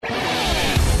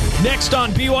Next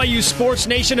on BYU Sports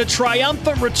Nation, a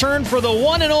triumphant return for the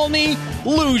one and only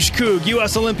Luge Coug.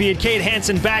 U.S. Olympian Kate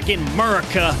Hansen back in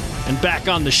America and back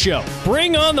on the show.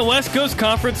 Bring on the West Coast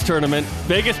Conference Tournament.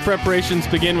 Vegas preparations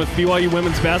begin with BYU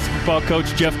women's basketball coach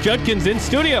Jeff Judkins in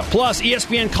studio. Plus,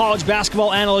 ESPN college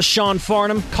basketball analyst Sean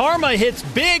Farnham. Karma hits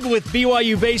big with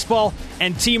BYU baseball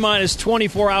and T-minus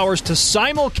 24 hours to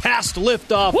simulcast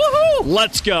liftoff. Woohoo!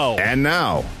 Let's go. And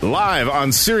now, live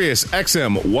on Sirius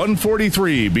XM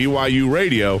 143 BYU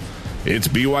Radio, it's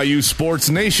BYU Sports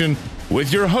Nation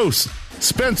with your hosts,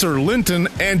 Spencer Linton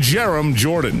and Jerem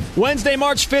Jordan. Wednesday,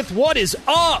 March 5th, what is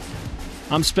up?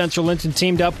 I'm Spencer Linton,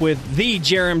 teamed up with the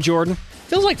Jerem Jordan.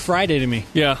 Feels like Friday to me.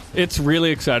 Yeah, it's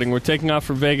really exciting. We're taking off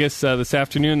for Vegas this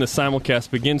afternoon. The simulcast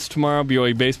begins tomorrow.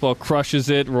 BYU baseball crushes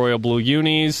it. Royal Blue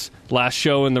Unis. Last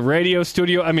show in the radio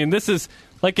studio. I mean, this is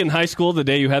like in high school, the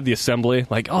day you had the assembly.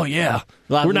 Like, oh, yeah,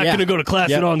 we're not going to go to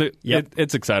class at all.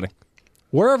 It's exciting.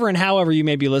 Wherever and however you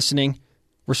may be listening,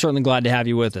 we're certainly glad to have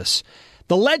you with us.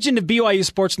 The legend of BYU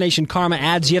Sports Nation, Karma,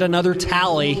 adds yet another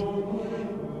tally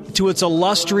to its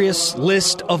illustrious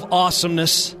list of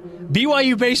awesomeness.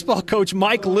 BYU baseball coach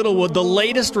Mike Littlewood, the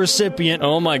latest recipient.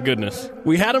 Oh, my goodness.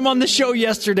 We had him on the show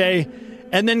yesterday,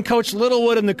 and then Coach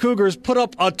Littlewood and the Cougars put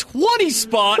up a 20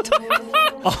 spot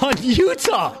on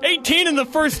Utah. 18 in the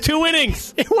first 2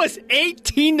 innings. It was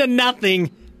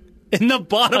 18-0 in the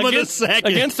bottom of the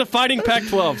second. Against the Fighting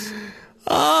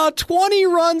Pac-12s. 20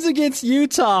 runs against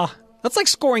Utah. That's like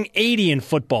scoring 80 in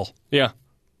football. Yeah.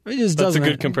 It just That's doesn't. a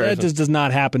good comparison. That just does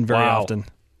not happen very often.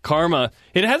 Karma.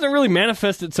 It hasn't really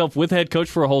manifested itself with head coach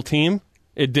for a whole team.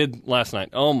 It did last night.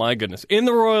 Oh, my goodness. In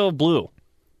the Royal Blue.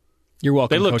 You're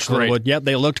welcome, they looked Coach great. Littlewood. Yep,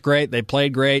 they looked great. They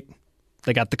played great.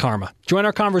 They got the karma. Join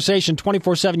our conversation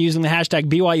 24/7 using the hashtag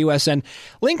BYUSN.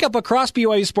 Link up across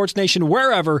BYU Sports Nation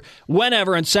wherever,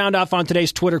 whenever, and sound off on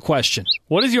today's Twitter question.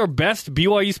 What is your best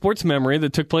BYU sports memory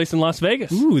that took place in Las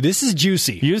Vegas? Ooh, this is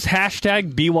juicy. Use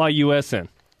hashtag BYUSN.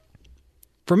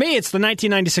 For me, it's the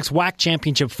 1996 WAC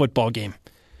championship football game.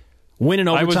 Win in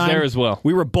overtime. I was there as well.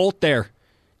 We were both there.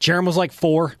 Jerem was like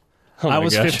 4. I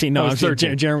was 15. No, I was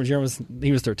 13. Jerem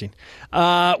was 13.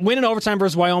 Win in overtime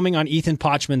versus Wyoming on Ethan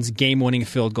Pochman's game-winning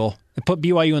field goal. It put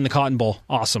BYU in the Cotton Bowl.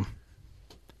 Awesome.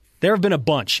 There have been a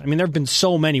bunch. I mean, there have been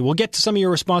so many. We'll get to some of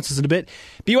your responses in a bit.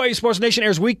 BYU Sports Nation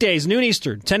airs weekdays, noon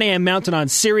Eastern, 10 a.m. Mountain on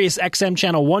Sirius XM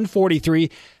Channel 143,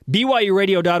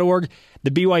 BYURadio.org, the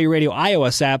BYU Radio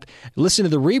iOS app. Listen to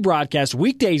the rebroadcast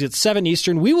weekdays at 7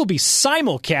 Eastern. We will be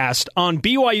simulcast on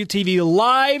BYU TV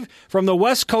live from the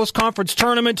West Coast Conference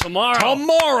Tournament tomorrow.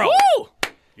 Woo!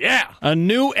 Yeah. A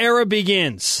new era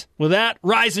begins. With that,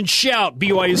 rise and shout,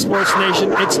 BYU Sports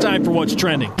Nation. It's time for What's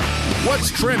Trending.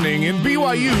 What's trending in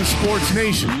BYU Sports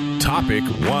Nation? Topic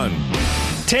 1.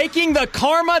 Taking the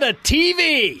karma to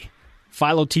TV.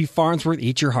 Philo T. Farnsworth,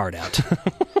 eat your heart out.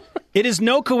 It is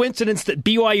no coincidence that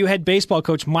BYU head baseball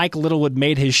coach Mike Littlewood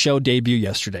made his show debut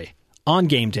yesterday on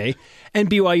game day, and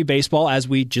BYU baseball, as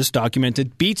we just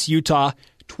documented, beats Utah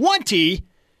 20-3.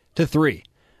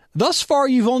 Thus far,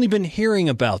 you've only been hearing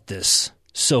about this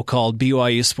so-called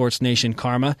BYU Sports Nation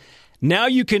karma. Now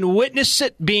you can witness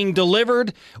it being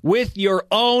delivered with your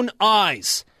own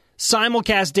eyes.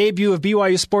 Simulcast debut of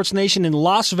BYU Sports Nation in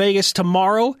Las Vegas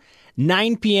tomorrow,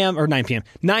 9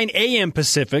 a.m.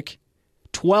 Pacific,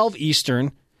 12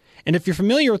 Eastern. And if you're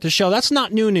familiar with the show, that's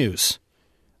not new news.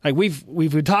 Like we've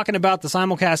been talking about the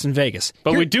simulcast in Vegas.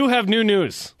 But we do have new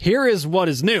news. Here is what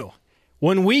is new.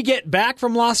 When we get back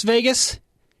from Las Vegas,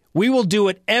 we will do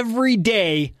it every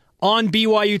day on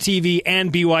BYU TV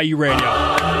and BYU Radio.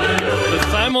 The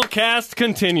simulcast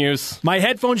continues. My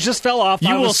headphones just fell off.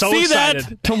 You will so see excited.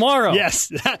 that tomorrow.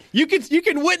 Yes. You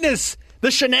can witness the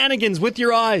shenanigans with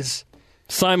your eyes.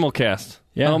 Simulcast.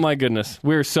 Yeah. Oh, my goodness.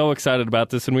 We're so excited about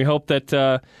this, and we hope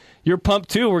that you're pumped,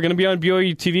 too. We're going to be on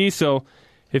BYU TV, so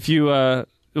if you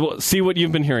see what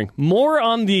you've been hearing. More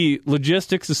on the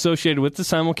logistics associated with the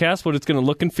simulcast, what it's going to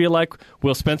look and feel like.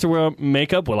 Will Spencer wear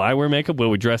makeup? Will I wear makeup? Will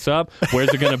we dress up?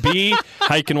 Where's it going to be?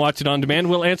 How you can watch it on demand?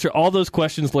 We'll answer all those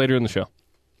questions later in the show.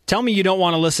 Tell me you don't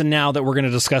want to listen now that we're going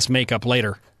to discuss makeup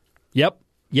later. Yep.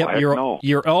 You're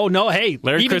oh no, hey.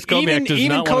 Larry Kryskowiak does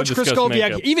not want to discuss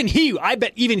makeup. I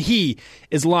bet even he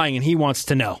is lying and he wants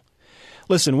to know.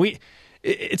 Listen,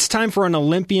 it's time for an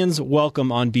Olympian's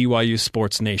welcome on BYU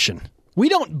Sports Nation. We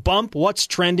don't bump what's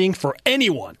trending for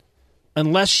anyone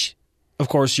unless, of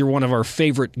course, you're one of our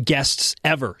favorite guests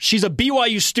ever. She's a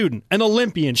BYU student, an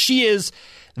Olympian. She is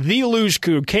the Luge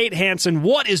Coug, Kate Hansen.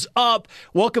 What is up?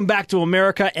 Welcome back to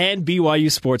America and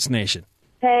BYU Sports Nation.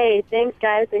 Hey, thanks,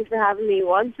 guys. Thanks for having me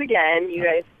once again. You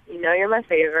guys You know you're my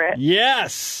favorite.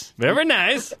 Yes. Very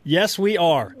nice. Yes, we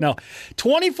are. Now,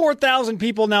 24,000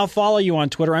 people now follow you on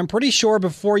Twitter. I'm pretty sure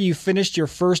before you finished your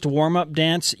first warm-up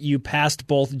dance, you passed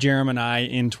both Jerem and I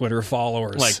in Twitter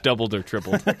followers. Like doubled or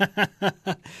tripled.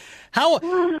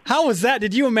 How was that?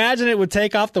 Did you imagine it would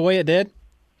take off the way it did?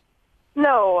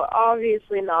 No,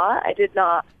 obviously not. I did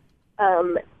not.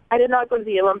 I did not go to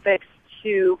the Olympics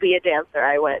to be a dancer.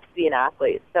 I went to be an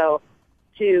athlete. So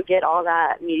to get all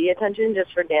that media attention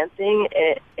just for dancing,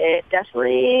 it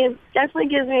definitely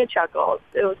gives me a chuckle.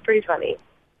 It was pretty funny.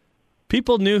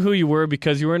 People knew who you were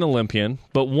because you were an Olympian,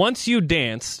 but once you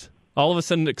danced, all of a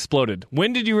sudden it exploded.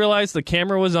 When did you realize the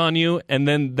camera was on you and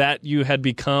then that you had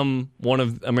become one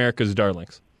of America's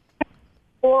darlings?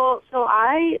 Well, so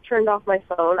I turned off my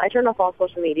phone. I turned off all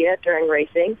social media during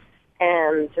racing,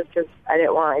 and just because I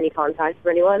didn't want any contact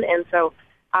with anyone. And so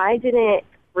I didn't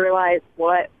realize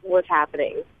what was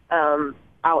happening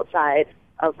outside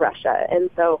of Russia. And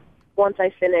so once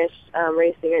I finished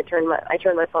racing, I turned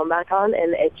my phone back on,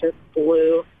 and it just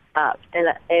blew up. And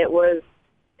it was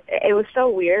so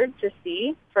weird to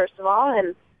see, first of all, and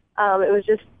it was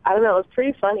just, I don't know, it was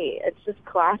pretty funny. It's just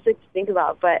classic to think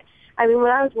about. But I mean,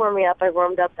 when I was warming up, I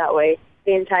warmed up that way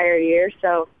the entire year.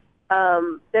 So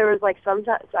there was like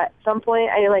at some point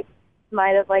I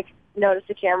might have noticed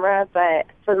the camera, but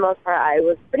for the most part, I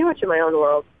was pretty much in my own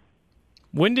world.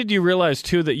 When did you realize,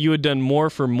 too, that you had done more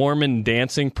for Mormon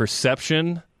dancing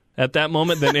perception at that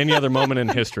moment than any other moment in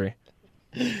history?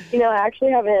 You know, I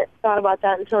actually haven't thought about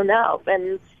that until now.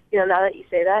 And, you know, now that you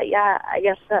say that, yeah, I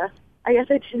guess I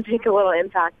did make a little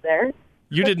impact there.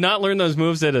 You did not learn those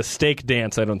moves at a steak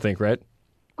dance, I don't think, right?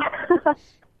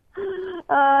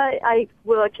 I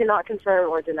cannot confirm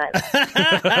or deny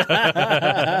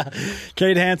that.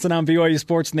 Kate Hansen on BYU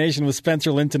Sports Nation with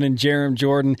Spencer Linton and Jerem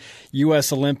Jordan,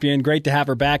 U.S. Olympian. Great to have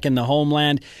her back in the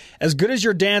homeland. As good as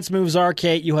your dance moves are,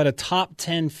 Kate, you had a top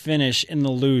 10 finish in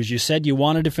the luge. You said you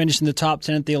wanted to finish in the top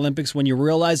 10 at the Olympics. When you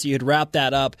realized you had wrapped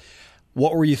that up,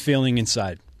 what were you feeling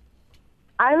inside?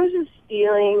 I was just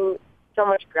feeling so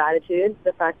much gratitude,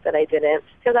 the fact that I didn't.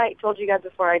 Because I told you guys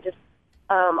before, I just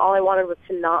all I wanted was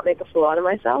to not make a fool out of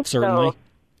myself. Certainly.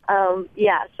 So,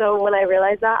 so when I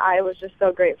realized that, I was just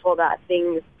so grateful that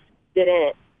things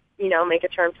didn't, make a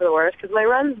turn for the worse. Because my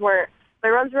runs were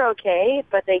okay,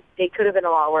 but they could have been a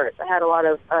lot worse. I had a lot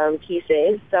of key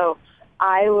saves, so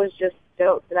I was just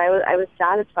stoked, and I was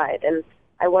satisfied, and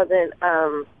I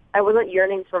wasn't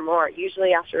yearning for more.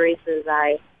 Usually after races,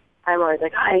 I'm always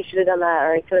like, I should have done that,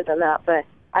 or I could have done that, but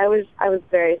I was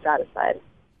very satisfied.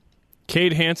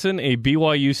 Kate Hansen, a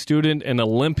BYU student and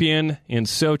Olympian in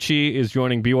Sochi, is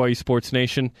joining BYU Sports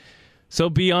Nation. So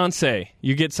Beyonce,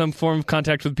 you get some form of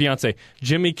contact with Beyonce.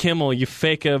 Jimmy Kimmel, you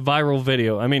fake a viral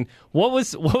video. I mean, what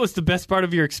was the best part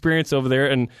of your experience over there,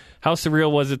 and how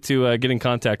surreal was it to get in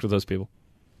contact with those people?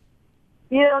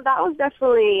 That was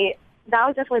definitely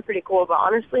pretty cool. But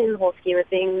honestly, in the whole scheme of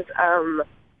things,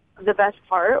 the best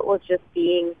part was just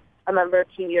being a member of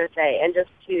Team USA and just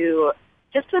to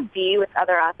be with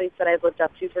other athletes that I've looked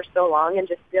up to for so long and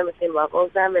just be on the same level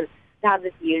as them and to have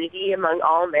this unity among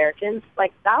all Americans.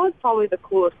 Like, that was probably the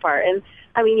coolest part. And,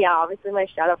 I mean, yeah, obviously my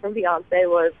shout-out from Beyonce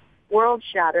was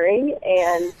world-shattering,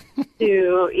 and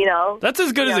to, That's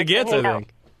as good as it gets, I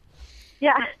think.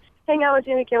 Yeah, hang out with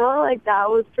Jimmy Kimmel, that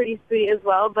was pretty sweet as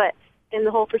well. But in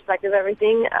the whole perspective of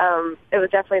everything, it was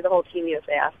definitely the whole Team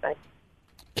USA aspect.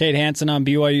 Kate Hansen on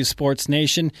BYU Sports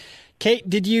Nation. Kate,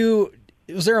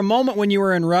 was there a moment when you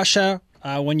were in Russia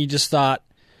when you just thought,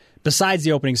 besides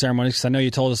the opening ceremony, because I know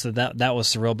you told us that was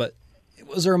surreal, but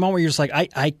was there a moment where you're just like,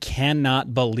 I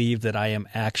cannot believe that I am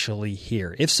actually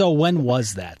here? If so, when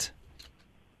was that?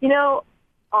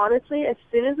 Honestly, as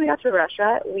soon as we got to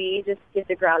Russia, we just hit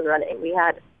the ground running. We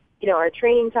had, our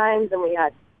training times, and we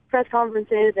had press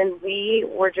conferences, and we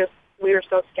were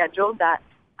so scheduled that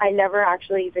I never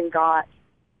actually even got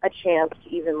a chance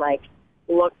to even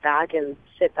look back and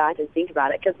sit back and think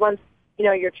about it. Because once,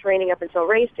 you're training up until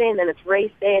race day, and then it's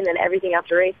race day, and then everything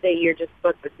after race day, you're just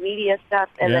booked with media stuff,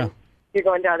 and then you're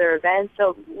going to other events.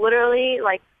 So literally,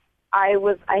 I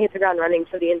hit the ground running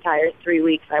for the entire 3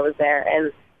 weeks I was there.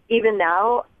 And even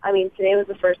now, I mean, today was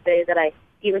the first day that I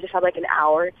even just had an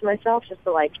hour to myself just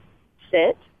to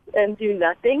sit and do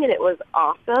nothing, and it was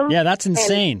awesome. Yeah, that's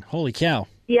insane. And, holy cow.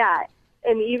 Yeah,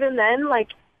 and even then,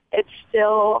 it's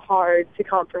still hard to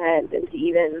comprehend and to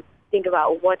even think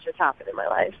about what just happened in my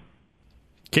life.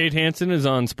 Kate Hansen is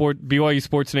on BYU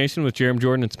Sports Nation with Jerem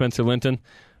Jordan and Spencer Linton.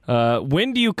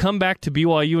 When do you come back to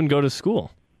BYU and go to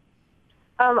school?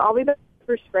 I'll be back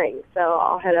for spring, so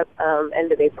I'll head up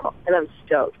end of April, and I'm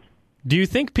stoked. Do you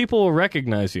think people will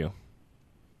recognize you?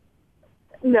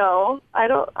 No, I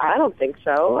don't think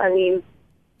so. I mean,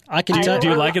 I can tell. Do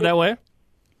you like it that way?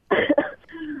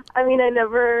 I mean, I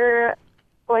never,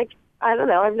 I don't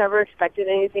know. I've never expected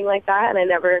anything like that, and I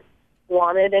never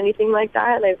wanted anything like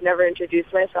that, and I've never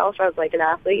introduced myself as, like, an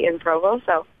athlete in Provo,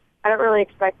 so I don't really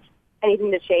expect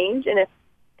anything to change, and if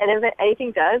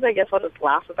anything does, I guess I'll just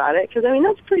laugh about it, because, I mean,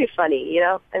 that's pretty funny, you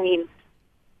know? I mean,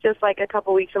 just, like, a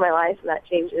couple weeks of my life, and that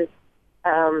changes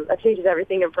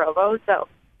everything in Provo, so,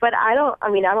 but I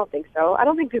don't think so. I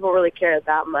don't think people really care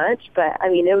that much, but, I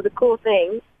mean, it was a cool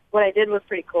thing. What I did was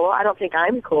pretty cool. I don't think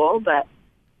I'm cool, but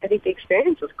I think the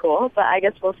experience was cool, but I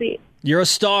guess we'll see. You're a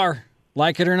star.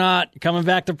 Like it or not, you're coming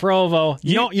back to Provo.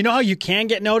 You know how you can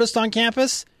get noticed on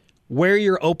campus? Wear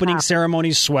your opening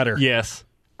ceremony sweater. Yes.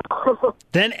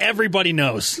 Then everybody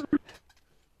knows.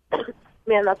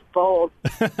 Man, that's bold.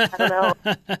 I don't know.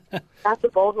 That's a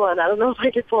bold one. I don't know if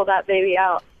I could pull that baby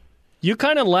out. You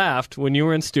kind of laughed when you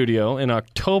were in studio in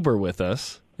October with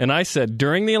us, and I said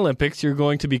during the Olympics you're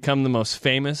going to become the most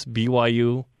famous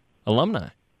BYU alumni.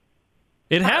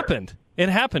 It happened. It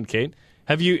happened, Kate.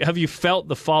 Have you felt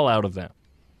the fallout of that?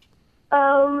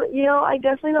 You know, I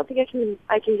definitely don't think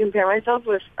I can compare myself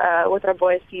with our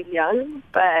boy Steve Young,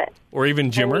 but or even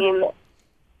Jimmer. I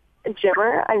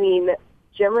mean,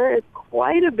 Jimmer is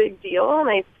quite a big deal, and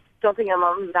I don't think I'm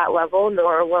on that level,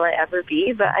 nor will I ever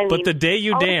be. But the day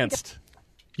you danced,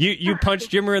 you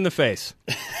punched Jimmer in the face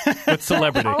with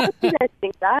celebrity. I'll let you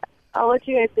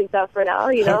guys think that. For now.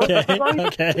 You know, Okay. as long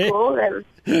as it's cool,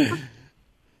 then.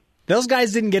 Those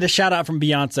guys didn't get a shout out from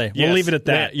Beyonce. We'll leave it at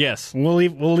that. Yes. We'll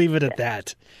leave it at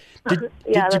that.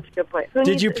 That's a good point.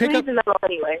 Did you pick up the medal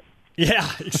anyway?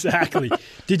 Yeah, exactly.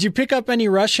 Did you pick up any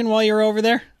Russian while you were over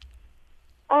there?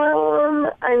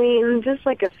 I mean, just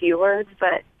like a few words,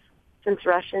 but since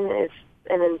Russian is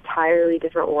an entirely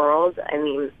different world, I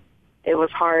mean, it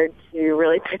was hard to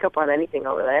really pick up on anything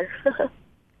over there.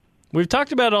 We've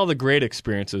talked about all the great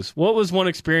experiences. What was one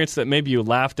experience that maybe you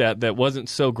laughed at that wasn't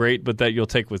so great, but that you'll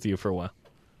take with you for a while?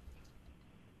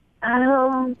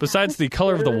 Besides the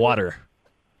color of the water.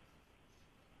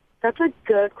 That's a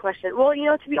good question. Well, you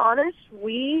know, to be honest,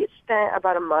 we spent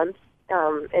about a month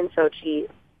in Sochi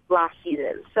last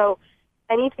season. So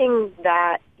anything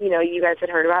that, you know, you guys had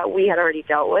heard about, we had already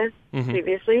dealt with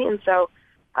previously. And so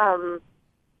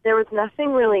there was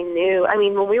nothing really new. I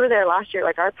mean, when we were there last year,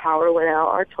 like, our power went out,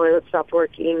 our toilet stopped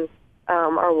working,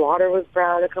 our water was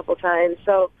brown a couple times.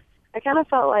 So I kind of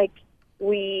felt like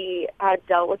we had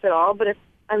dealt with it all. But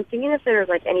I'm thinking if there was,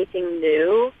 like, anything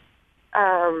new,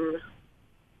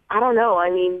 I don't know.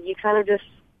 I mean, you kind of just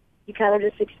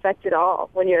expect it all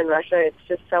when you're in Russia. It's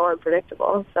just so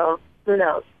unpredictable. So who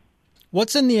knows?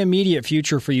 What's in the immediate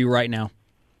future for you right now?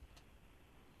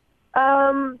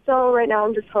 So right now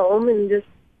I'm just home and just,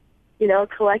 you know,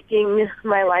 collecting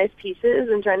my life pieces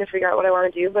and trying to figure out what I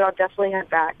want to do. But I'll definitely head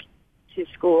back to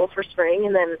school for spring,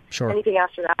 and then anything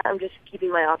after that, I'm just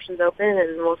keeping my options open,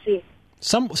 and we'll see.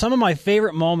 Some of my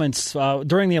favorite moments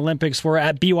during the Olympics were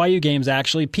at BYU games,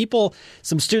 actually.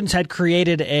 Some students had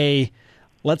created a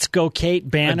Let's Go Kate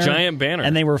banner. A giant banner.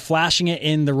 And they were flashing it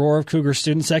in the Roar of Cougar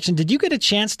student section. Did you get a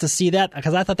chance to see that?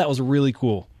 Because I thought that was really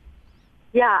cool.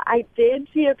 Yeah, I did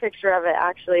see a picture of it,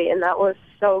 actually, and that was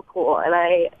so cool. And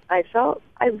I felt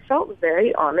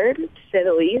very honored, to say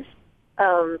the least.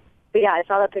 But yeah, I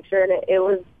saw that picture, and it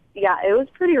was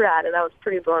pretty rad, and I was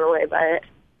pretty blown away by it.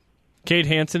 Kate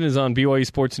Hansen is on BYU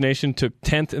Sports Nation, took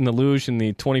 10th in the luge in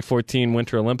the 2014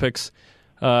 Winter Olympics.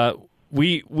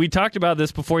 We talked about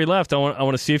this before you left. I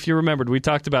want to see if you remembered. We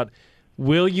talked about,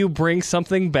 will you bring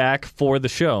something back for the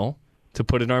show to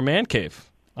put in our man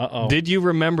cave? Uh-oh. Did you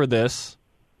remember this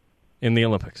in the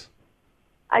Olympics?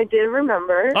 I did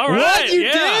remember. All right, what? You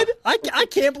did? I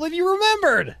can't believe you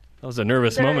remembered. That was a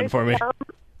nervous moment for me.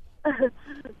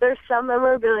 There's some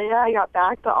memorabilia I got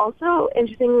back, but also,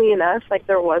 interestingly enough, like,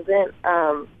 there wasn't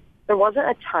a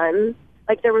ton.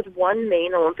 Like, there was one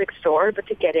main Olympic store, but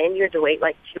to get in, you had to wait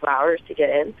like 2 hours to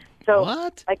get in. So,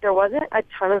 What? like, there wasn't a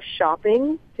ton of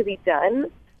shopping to be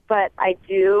done, but I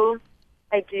do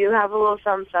have a little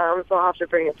some, so I'll have to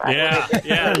bring it back.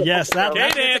 Yeah. Yes, Kate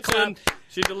that's Hansen,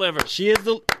 she delivered. She is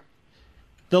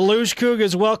the Luge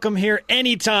Cougars. Welcome here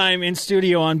anytime in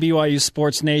studio on BYU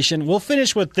Sports Nation. We'll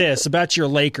finish with this about your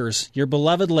Lakers, your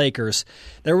beloved Lakers.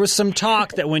 There was some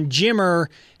talk that when Jimmer,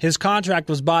 his contract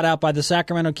was bought out by the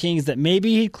Sacramento Kings, that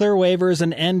maybe he'd clear waivers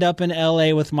and end up in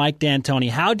L.A. with Mike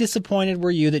D'Antoni. How disappointed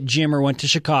were you that Jimmer went to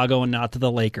Chicago and not to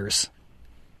the Lakers?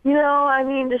 You know, I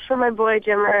mean, just for my boy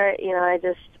Jimmer, you know, I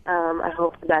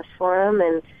hope the best for him.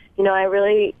 And, you know, I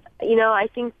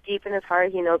think deep in his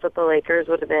heart he knows that the Lakers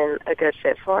would have been a good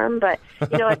fit for him. But,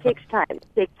 you know, it takes time. It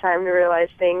takes time to realize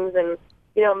things. And,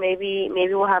 maybe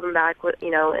we'll have him back,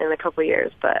 in a couple of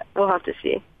years, but we'll have to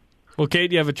see. Well,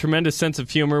 Kate, you have a tremendous sense of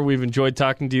humor. We've enjoyed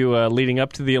talking to you leading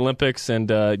up to the Olympics, and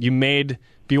you made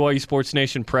BYU Sports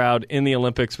Nation proud in the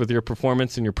Olympics with your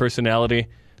performance and your personality.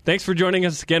 Thanks for joining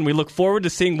us again. We look forward to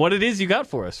seeing what it is you got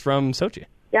for us from Sochi.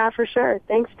 Yeah, for sure.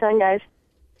 Thanks a ton, guys.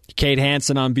 Kate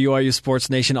Hansen on BYU Sports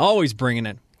Nation, always bringing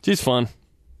it. She's fun.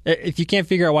 If you can't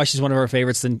figure out why she's one of our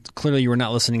favorites, then clearly you were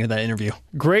not listening to that interview.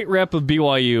 Great rep of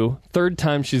BYU. Third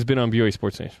time she's been on BYU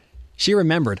Sports Nation. She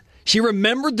remembered. She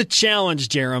remembered the challenge,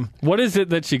 Jerem. What is it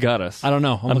that she got us? I don't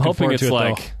know. I'm hoping it's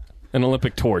like an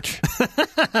Olympic torch.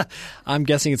 I'm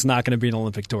guessing it's not going to be an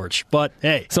Olympic torch. But,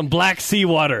 hey. Some black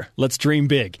seawater. Let's dream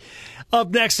big. Up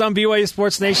next on BYU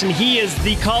Sports Nation, he is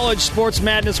the College Sports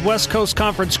Madness West Coast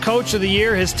Conference Coach of the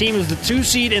Year. His team is the 2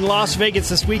 seed in Las Vegas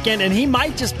this weekend, and he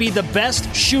might just be the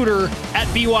best shooter at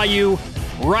BYU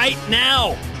right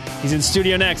now. He's in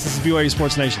studio next. This is BYU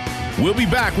Sports Nation. We'll be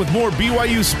back with more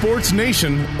BYU Sports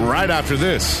Nation right after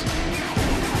this.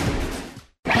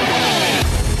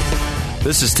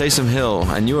 This is Taysom Hill,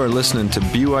 and you are listening to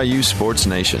BYU Sports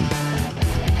Nation.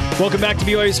 Welcome back to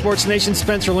BYU Sports Nation.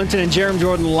 Spencer Linton and Jerem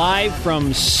Jordan live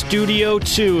from Studio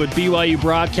 2 at BYU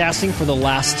Broadcasting for the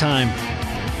last time.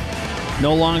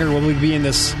 No longer will we be in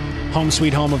this home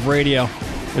sweet home of radio.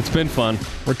 It's been fun.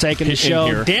 We're taking the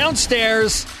show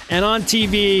downstairs and on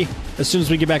TV as soon as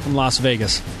we get back from Las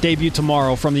Vegas. Debut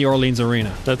tomorrow from the Orleans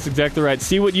Arena. That's exactly right.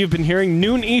 See what you've been hearing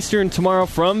noon Eastern tomorrow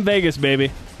from Vegas,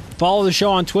 baby. Follow the show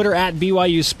on Twitter at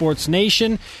BYU Sports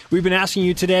Nation. We've been asking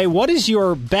you today, what is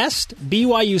your best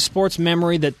BYU sports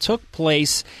memory that took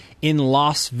place in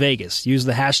Las Vegas? Use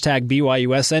the hashtag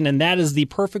BYUSN, and that is the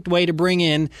perfect way to bring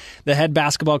in the head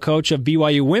basketball coach of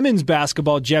BYU women's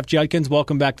basketball, Jeff Judkins.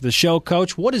 Welcome back to the show,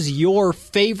 Coach. What is your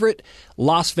favorite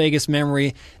Las Vegas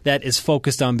memory that is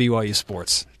focused on BYU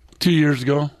sports? 2 years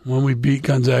ago when we beat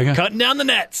Gonzaga. Cutting down the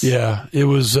nets. Yeah, it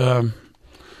was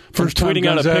first time tweeting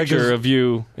out a picture of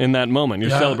you in that moment. You're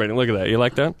celebrating. Look at that. You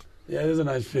like that? Yeah, it is a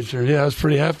nice picture. Yeah, I was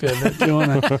pretty happy at doing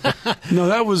that. No,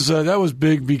 that was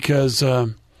big because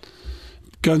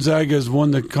Gonzaga has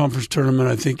won the conference tournament,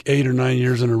 I think, 8 or 9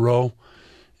 years in a row.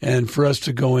 And for us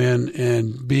to go in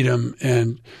and beat them,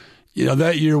 and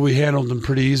that year we handled them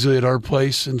pretty easily at our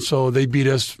place, and so they beat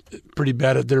us pretty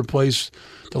bad at their place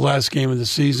the last game of the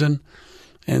season.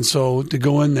 And so to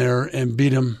go in there and beat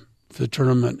them for the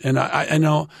tournament, and I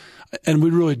know, and we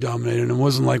really dominated. It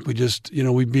wasn't like we just,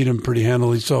 we beat them pretty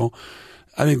handily. So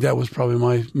I think that was probably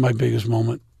my biggest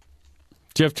moment.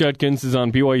 Jeff Judkins is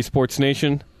on BYU Sports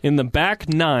Nation. In the back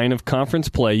 9 of conference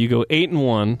play, you go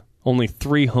 8-1, only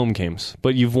 3 home games,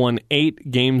 but you've won 8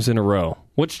 games in a row.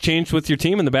 What's changed with your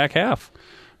team in the back half?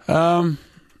 I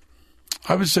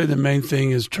would say the main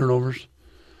thing is turnovers.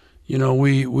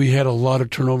 We had a lot of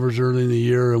turnovers early in the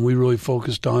year, and we really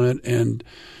focused on it, and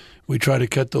we try to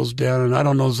cut those down. And I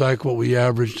don't know, Zach, what we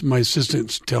averaged. My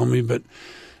assistants tell me, but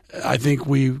I think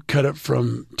we cut it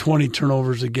from 20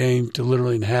 turnovers a game to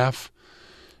literally in half.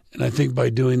 And I think by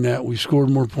doing that, we scored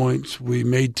more points. We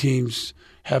made teams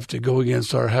have to go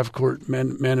against our half-court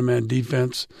man-to-man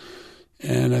defense.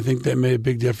 And I think that made a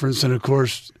big difference. And, of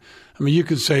course, you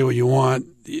can say what you want.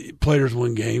 Players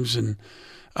win games. And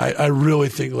I really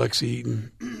think Lexi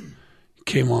Eaton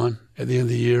came on at the end of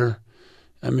the year.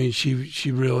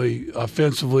 She really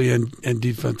offensively and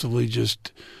defensively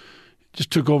just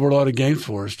took over a lot of games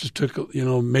for us. Just took,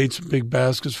 made some big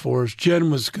baskets for us. Jen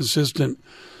was consistent,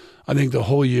 I think, the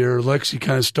whole year. Lexi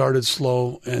kind of started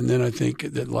slow, and then I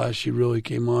think that last she really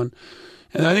came on.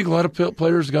 And I think a lot of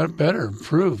players got better,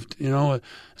 improved.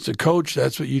 As a coach,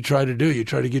 that's what you try to do. You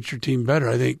try to get your team better.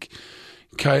 I think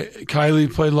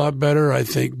Kylie played a lot better. I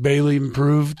think Bailey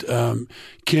improved.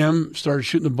 Kim started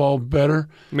shooting the ball better.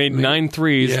 Made 9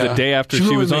 threes the day after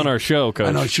she was on our show, Coach.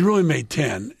 I know. She really made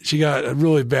 10. She got a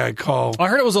really bad call. I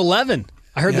heard it was 11.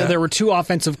 I heard that there were 2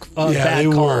 offensive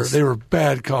bad calls. They were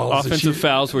bad calls. Offensive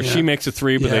fouls where she makes a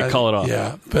 3, but they call it off.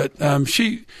 Yeah, but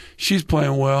she's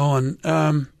playing well. And,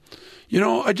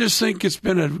 I just think it's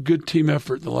been a good team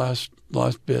effort the last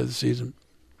bit of the season.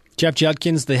 Jeff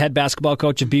Judkins, the head basketball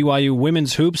coach of BYU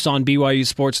Women's Hoops on BYU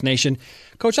Sports Nation.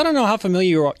 Coach, I don't know how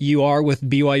familiar you are with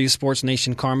BYU Sports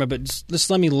Nation Karma, but just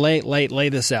let me lay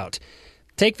this out.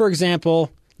 Take, for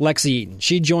example, Lexi Eaton.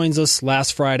 She joins us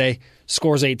last Friday,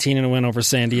 scores 18 in a win over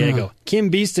San Diego. Kim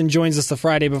Beeston joins us the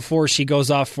Friday before. She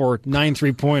goes off for 9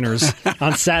 3-pointers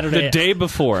on Saturday. The day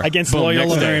before. Against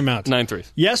Loyola Marymount. 9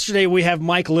 threes. Yesterday, we have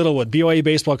Mike Littlewood, BYU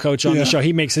baseball coach, on the show.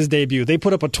 He makes his debut. They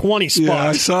put up a 20 spot. Yeah,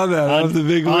 I saw that. On the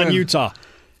big on win. Utah.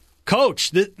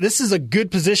 Coach, this is a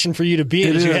good position for you to be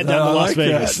in as you head down to Las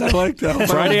Vegas. I like that.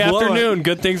 Friday afternoon,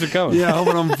 good things are coming. Yeah, I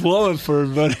hope I'm blowing for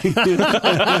everybody.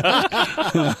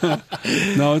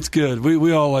 No, it's good.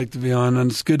 We all like to be on,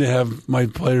 and it's good to have my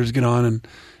players get on and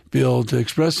be able to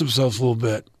express themselves a little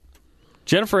bit.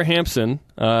 Jennifer Hampson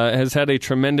has had a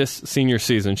tremendous senior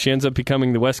season. She ends up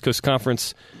becoming the West Coast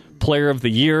Conference Player of the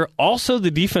Year, also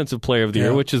the Defensive Player of the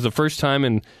Year, which is the first time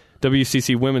in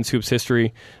WCC women's hoops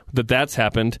history that's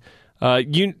happened.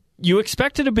 You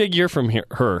expected a big year from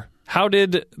her. How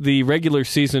did the regular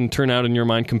season turn out in your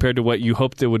mind compared to what you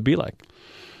hoped it would be like?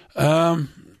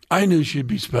 I knew she'd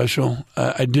be special.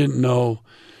 I didn't know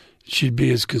she'd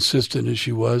be as consistent as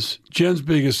she was. Jen's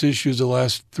biggest issue is the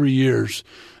last 3 years,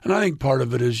 and I think part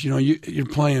of it is, you're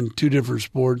playing two different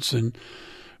sports and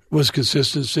was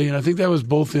consistency, and I think that was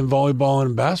both in volleyball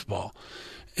and basketball.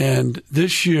 And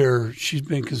this year, she's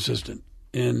been consistent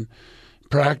in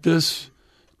practice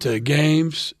to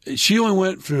games. She only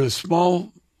went through a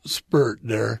small spurt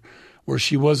there where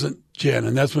she wasn't Jen,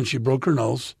 and that's when she broke her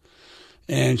nose,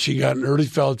 and she got in early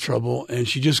foul trouble, and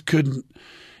she just couldn't.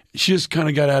 She just kind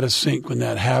of got out of sync when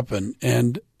that happened,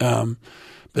 and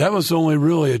that was only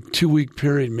really a 2-week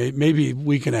period, maybe a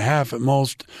week and a half at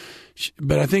most.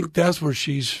 But I think that's where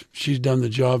she's done the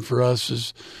job for us.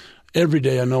 Is every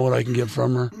day I know what I can get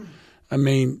from her. I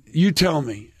mean, you tell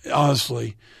me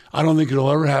honestly. I don't think it'll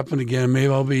ever happen again.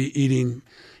 Maybe I'll be eating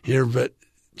here, but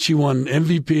she won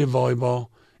MVP of volleyball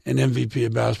and MVP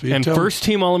of basketball. And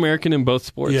first-team All-American in both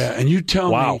sports. Yeah, and you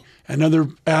tell me another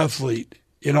athlete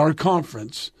in our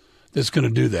conference that's going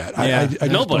to do that. Yeah. I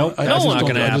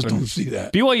just don't see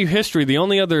that. BYU history, the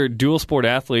only other dual-sport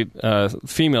athlete,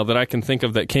 female, that I can think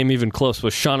of that came even close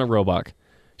was Shauna Robach.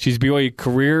 She's BYU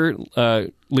career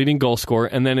leading goal scorer,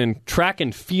 and then in track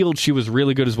and field, she was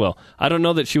really good as well. I don't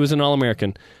know that she was an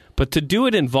All-American, but to do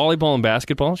it in volleyball and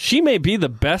basketball, she may be the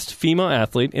best female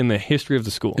athlete in the history of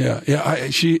the school. Yeah.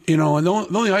 And the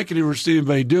only I could ever see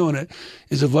anybody doing it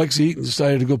is if Lexi Eaton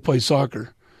decided to go play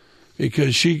soccer.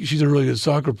 Because she's a really good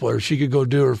soccer player. She could go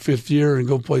do her 5th year and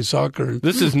go play soccer.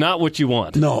 This is not what you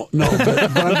want. No, but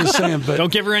I'm just saying. But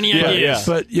don't give her any ideas. Yeah.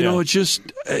 But,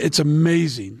 it's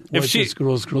amazing what this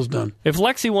girl's done. If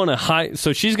Lexi won a high,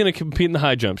 so she's going to compete in the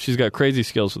high jump. She's got crazy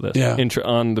skills with this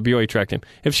on the BYU track team.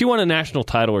 If she won a national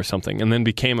title or something and then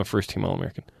became a first-team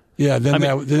All-American. Yeah, then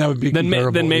that would be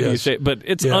comparable. Then maybe you say, but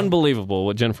it's unbelievable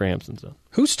what Jennifer Hampson's done.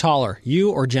 Who's taller,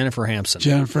 you or Jennifer Hampson?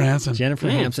 Jennifer Hampson. Jennifer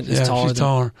Hampson is taller.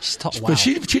 She's taller. Wow. But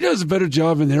she does a better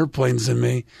job in airplanes than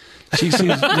me. She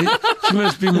seems she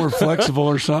must be more flexible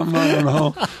or something. I don't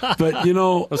know. But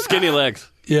those skinny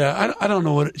legs. Yeah, I don't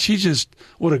know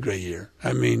what a great year.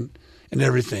 I mean, and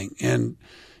everything, and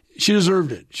she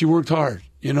deserved it. She worked hard.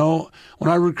 When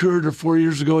I recruited her 4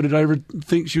 years ago, did I ever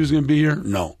think she was going to be here?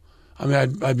 No. I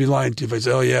mean, I'd be lying to you if I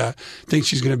said, oh, yeah, I think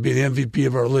she's going to be the MVP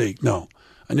of our league. No,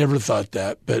 I never thought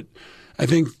that. But I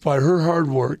think by her hard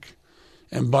work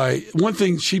and by one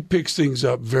thing, she picks things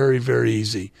up very, very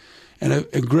easy. And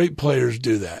great players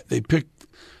do that. They pick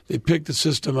the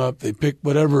system up. They pick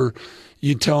whatever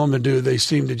you tell them to do. They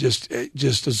seem to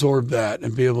just absorb that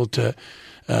and be able to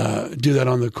do that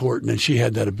on the court. And she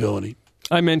had that ability.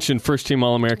 I mentioned first-team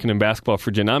All-American in basketball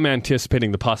for Jen. I'm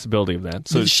anticipating the possibility of that.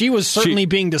 So she was certainly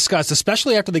being discussed,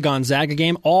 especially after the Gonzaga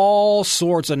game. All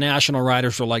sorts of national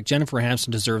writers were like, Jennifer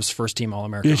Hampson deserves first-team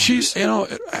All-American. Yeah, she's,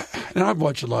 and I've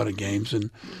watched a lot of games, and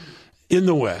in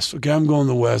the West, okay, I'm going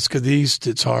the West, because the East,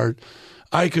 it's hard.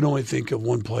 I can only think of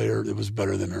one player that was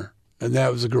better than her, and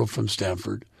that was a girl from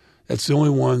Stanford. That's the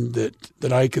only one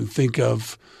that I can think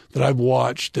of that I've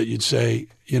watched that you'd say,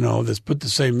 that's put the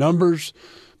same numbers,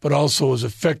 but also has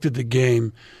affected the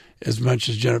game as much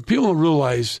as Jennifer. People don't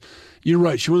realize, you're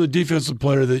right, she was the defensive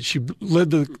player, that she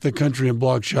led the country in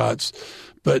block shots.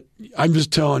 But I'm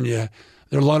just telling you,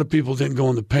 there are a lot of people didn't go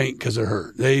in the paint because of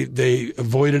her. They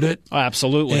avoided it. Oh,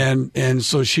 absolutely. And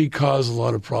so she caused a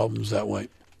lot of problems that way.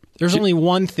 There's only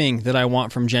one thing that I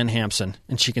want from Jen Hampson,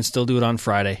 and she can still do it on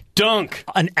Friday. Dunk.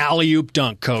 An alley-oop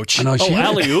dunk, Coach. I know,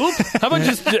 alley-oop? How about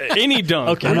just any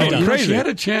dunk? Okay, crazy. She had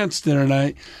a chance the other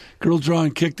night. Girl draw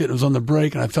and kicked it. It was on the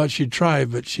break, and I thought she'd try,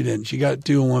 but she didn't. She got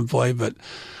 2 in one play, but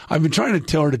I've been trying to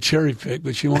tell her to cherry pick,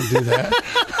 but she won't do that.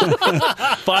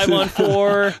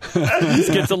 5-on-4.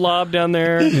 Just gets a lob down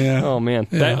there. Yeah. Oh, man.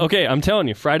 Yeah. Okay, I'm telling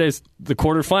you, Friday's the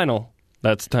quarterfinal.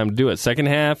 That's the time to do it. Second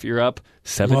half, you're up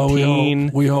 17.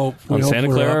 Well, we hope. On Santa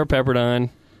Clara or Pepperdine.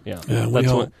 Yeah,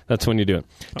 that's when you do it.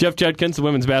 Jeff Judkins, the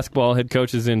women's basketball head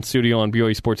coach, is in studio on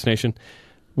BYU Sports Nation.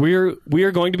 We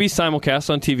are going to be simulcast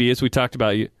on TV, as we talked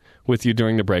about with you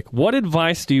during the break. What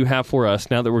advice do you have for us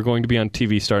now that we're going to be on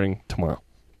TV starting tomorrow?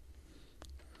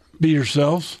 Be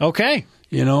yourselves. Okay.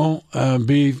 Don't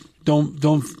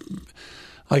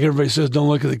like everybody says, don't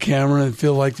look at the camera and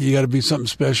feel like you got to be something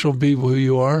special. Be who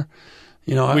you are.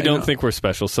 We don't think we're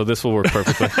special, so this will work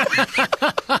perfectly.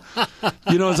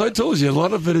 As I told you, a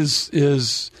lot of it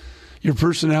is your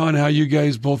personality and how you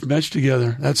guys both mesh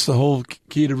together. That's the whole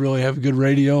key to really have good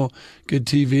radio, good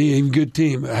TV, even good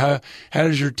team. How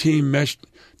does your team mesh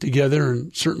together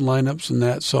in certain lineups and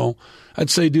that? So I'd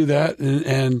say do that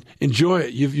and enjoy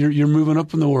it. You're moving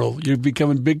up in the world. You're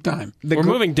becoming big time. We're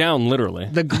moving down, literally.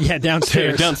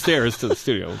 Downstairs. Downstairs to the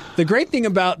studio. The great thing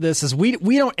about this is we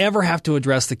don't ever have to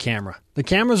address the camera. The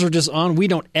cameras are just on. We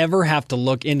don't ever have to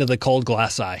look into the cold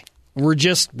glass eye. We're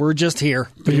just here.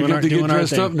 But you got to get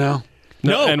dressed up now.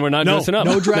 No, and we're not dressing up.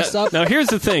 No dressed up. Now, here's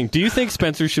the thing. Do you think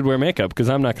Spencer should wear makeup? Because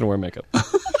I'm not going to wear makeup.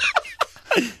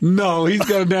 No, he's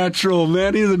got a natural,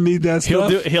 man. He doesn't need that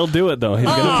stuff. He'll do it, though. He's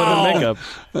going to put on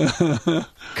makeup.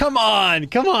 Come on.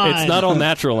 It's not all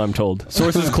natural, I'm told.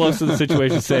 Sources close to the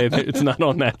situation say it's not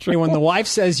all natural. When the wife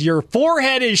says your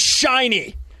forehead is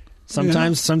shiny,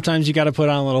 sometimes you got to put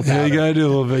on a little powder. Yeah, you got to do a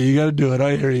little bit. You got to do it.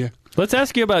 I hear you. Let's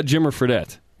ask you about Jimmer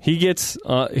Fredette.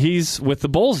 He's with the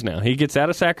Bulls now. He gets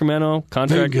out of Sacramento,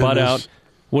 contract bought out.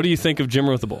 What do you think of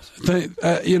Jimmer with the Bulls?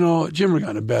 Jimmer got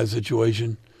in a bad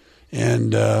situation.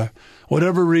 And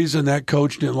whatever reason that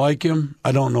coach didn't like him,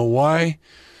 I don't know why.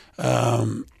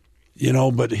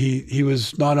 But he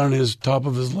was not on his top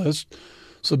of his list.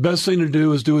 So the best thing to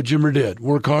do is do what Jimmer did.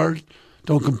 Work hard,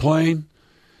 don't complain,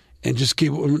 and just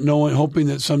keep hoping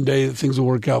that someday things will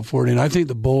work out for him. And I think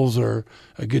the Bulls are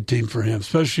a good team for him,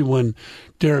 especially when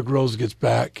Derrick Rose gets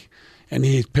back and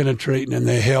he's penetrating and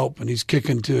they help and he's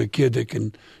kicking to a kid that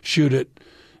can shoot it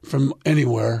from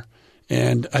anywhere.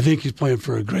 And I think he's playing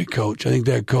for a great coach. I think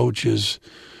that coach is,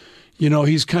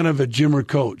 he's kind of a Jimmer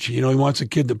coach. He wants a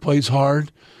kid that plays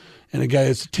hard and a guy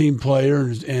that's a team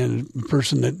player and a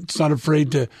person that's not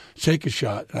afraid to take a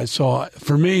shot. I saw,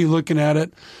 for me, looking at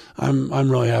it, I'm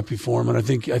really happy for him, and I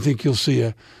think you'll see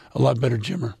a lot better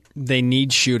Jimmer. They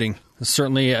need shooting.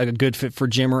 Certainly a good fit for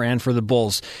Jimmer and for the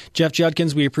Bulls. Jeff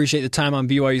Judkins, we appreciate the time on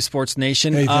BYU Sports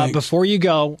Nation. Hey, before you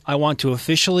go, I want to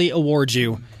officially award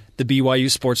you the BYU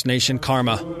Sports Nation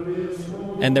Karma.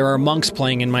 And there are monks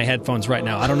playing in my headphones right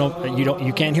now. I don't know,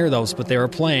 you can't hear those, but they are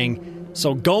playing.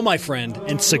 So go, my friend,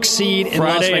 and succeed in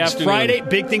Las Vegas. Friday,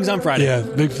 big things on Friday. Yeah,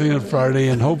 big thing on Friday,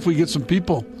 and hope we get some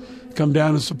people come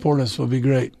down and support us. It'll be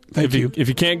great. Thank you. If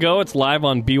you can't go, it's live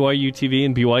on BYU TV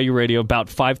and BYU Radio about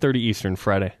 5:30 Eastern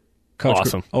Friday. Coach,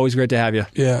 awesome. Always great to have you.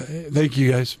 Yeah, thank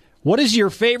you guys. What is your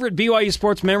favorite BYU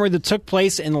sports memory that took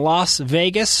place in Las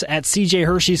Vegas? At CJ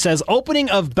Hershey says, opening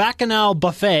of Bacchanal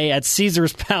Buffet at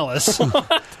Caesar's Palace.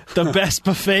 The best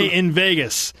buffet in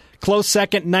Vegas. Close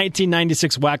second,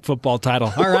 1996 WAC football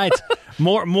title. All right.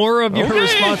 More of your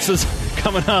responses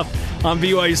coming up on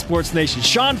BYU Sports Nation.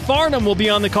 Sean Farnham will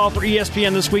be on the call for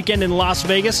ESPN this weekend in Las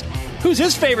Vegas. Who's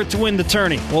his favorite to win the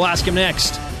tourney? We'll ask him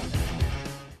next.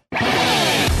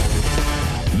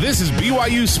 This is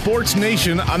BYU Sports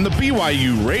Nation on the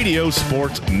BYU Radio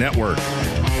Sports Network.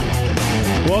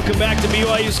 Welcome back to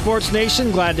BYU Sports Nation.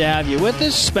 Glad to have you with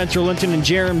us. Spencer Linton and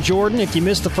Jerem Jordan. If you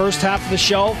missed the first half of the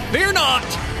show, fear not.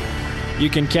 You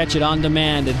can catch it on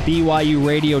demand at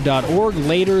BYURadio.org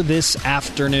later this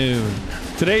afternoon.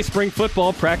 Today, spring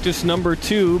football practice number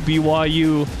 2.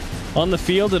 BYU on the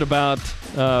field at about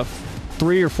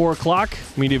 3 or 4 o'clock.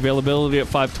 Media availability at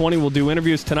 5:20. We'll do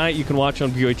interviews tonight. You can watch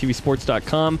on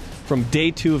BYUTVsports.com from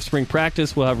day 2 of spring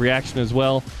practice. We'll have reaction as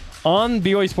well on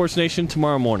BYU Sports Nation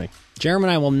tomorrow morning. Jeremy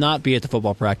and I will not be at the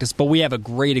football practice, but we have a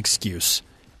great excuse.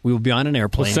 We will be on an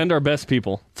airplane. We'll send our best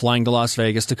people. Flying to Las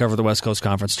Vegas to cover the West Coast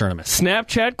Conference Tournament.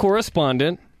 Snapchat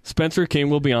correspondent Spencer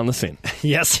King will be on the scene.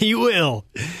 Yes, he will.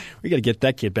 We got to get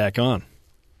that kid back on.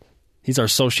 He's our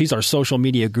social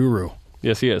media guru.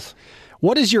 Yes, he is.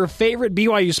 What is your favorite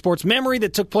BYU sports memory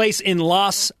that took place in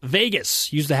Las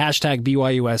Vegas? Use the hashtag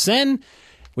BYUSN.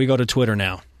 We go to Twitter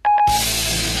now.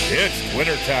 It's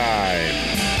Twitter time.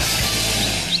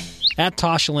 At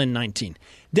Toshalin19.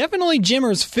 Definitely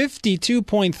Jimmer's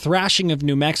 52-point thrashing of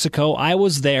New Mexico. I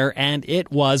was there, and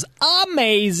it was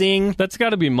amazing. That's got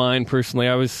to be mine, personally.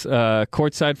 I was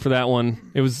courtside for that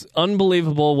one. It was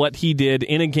unbelievable what he did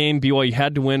in a game BYU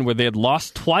had to win where they had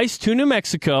lost twice to New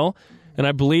Mexico, and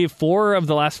I believe 4 of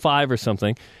the last 5 or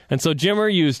something. And so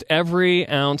Jimmer used every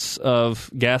ounce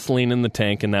of gasoline in the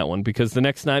tank in that one because the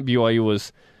next night BYU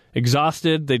was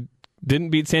exhausted. They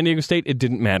didn't beat San Diego State. It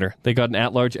didn't matter. They got an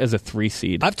at-large as a 3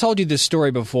 seed. I've told you this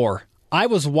story before. I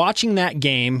was watching that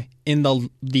game in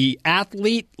the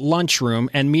athlete lunchroom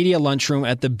and media lunchroom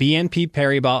at the BNP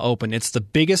Paribas Open. It's the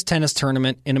biggest tennis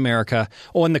tournament in America,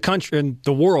 or in the country, in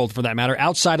the world for that matter,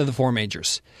 outside of the 4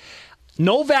 majors.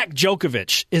 Novak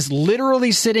Djokovic is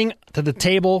literally sitting to the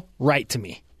table right to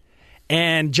me.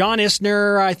 And John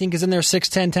Isner, I think, is in there,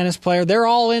 6'10" tennis player. They're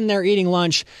all in there eating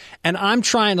lunch. And I'm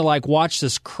trying to watch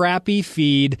this crappy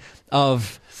feed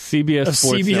of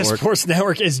CBS Sports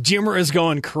Network as Jimmer is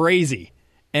going crazy.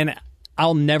 And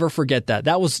I'll never forget that.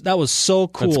 That was so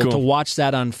cool to watch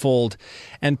that unfold.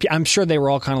 And I'm sure they were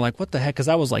all kind of like, what the heck? Because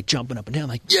I was jumping up and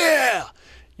down yeah!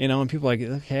 And people are like,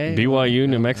 okay. BYU,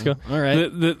 New Mexico. All right.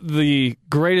 The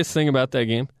greatest thing about that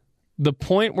game, the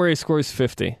point where he scores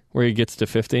 50, where he gets to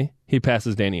 50, he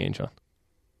passes Danny Ainge on.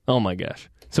 Oh, my gosh.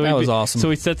 So that was awesome. So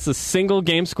he sets the single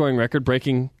game scoring record,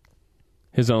 breaking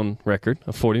his own record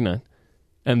of 49.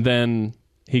 And then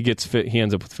he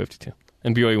ends up with 52.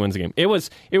 And BYU wins the game. It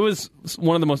was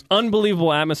one of the most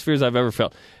unbelievable atmospheres I've ever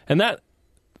felt. And that,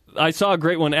 I saw a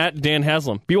great one at Dan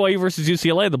Haslam. BYU versus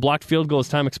UCLA, the blocked field goal as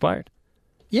time expired.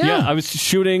 Yeah, I was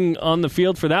shooting on the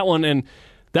field for that one, and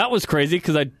that was crazy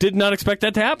because I did not expect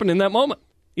that to happen in that moment.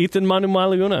 Ethan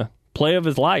Manumaleuna, play of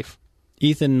his life.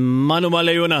 Ethan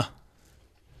Manumaleuna.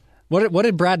 What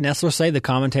did Brad Nessler say, the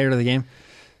commentator of the game?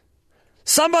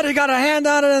 Somebody got a hand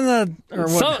on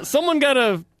it someone got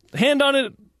a hand on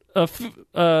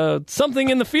it, something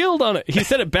in the field on it. He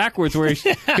said it backwards where he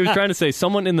was trying to say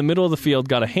someone in the middle of the field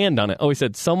got a hand on it. Oh, he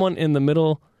said someone in the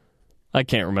middle. I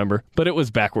can't remember, but it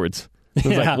was backwards. I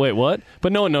was like, wait, what?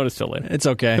 But no one noticed till later. It's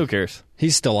okay. Who cares?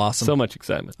 He's still awesome. So much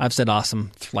excitement. I've said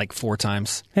awesome 4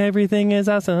 times. Everything is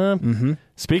awesome. Mm-hmm.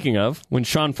 Speaking of, when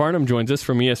Sean Farnham joins us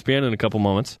from ESPN in a couple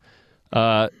moments,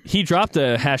 he dropped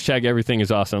a hashtag everything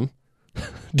is awesome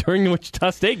during the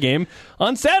Wichita State game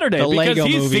on Saturday because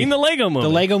he's seen the Lego movie.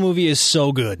 The Lego movie is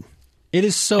so good. It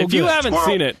is so good. If you haven't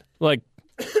seen it,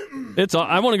 it's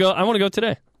I want to go. I want to go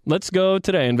today. Let's go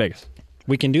today in Vegas.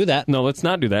 We can do that. No, let's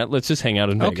not do that. Let's just hang out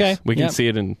in Vegas. Okay. We can see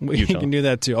it in Utah. We can do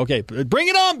that too. Okay, bring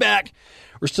it on back.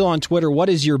 We're still on Twitter. What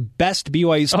is your best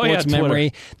BYU sports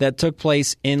memory that took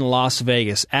place in Las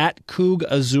Vegas? At Coug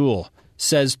Azul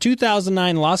says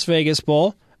 2009 Las Vegas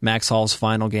Bowl, Max Hall's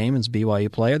final game as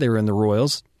BYU player. They were in the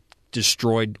Royals,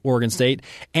 destroyed Oregon State,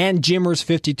 and Jimmer's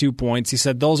 52 points. He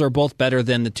said those are both better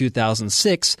than the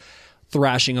 2006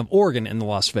 thrashing of Oregon in the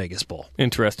Las Vegas Bowl.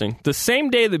 Interesting. The same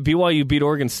day that BYU beat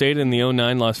Oregon State in the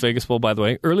 2009 Las Vegas Bowl, by the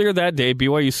way, earlier that day,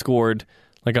 BYU scored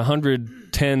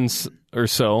 110 or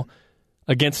so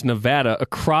against Nevada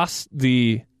across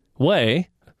the way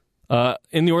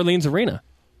in the Orleans Arena.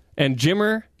 And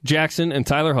Jimmer, Jackson, and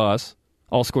Tyler Haws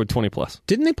all scored 20-plus.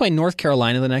 Didn't they play North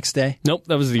Carolina the next day? Nope,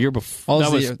 that was the year before.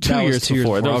 That was 2 years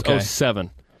before. That was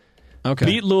 2007. Okay.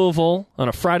 Beat Louisville on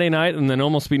a Friday night and then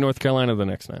almost beat North Carolina the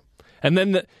next night. And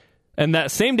then that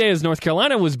same day as North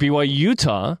Carolina was BYU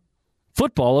Utah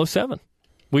football 07.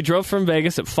 We drove from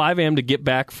Vegas at 5 a.m. to get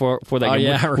back for that game.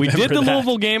 Yeah, we did the that.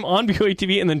 Louisville game on BYU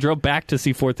TV and then drove back to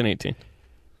see 4th and 18.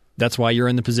 That's why you're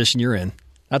in the position you're in.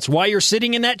 That's why you're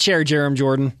sitting in that chair, Jerem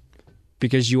Jordan,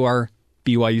 because you are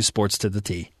BYU sports to the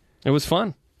T. It was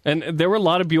fun. And there were a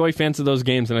lot of BYU fans of those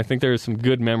games, and I think there are some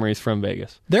good memories from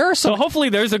Vegas. So hopefully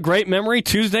there's a great memory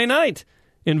Tuesday night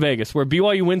in Vegas, where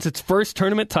BYU wins its first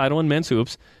tournament title in men's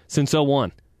hoops since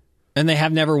 2001. And they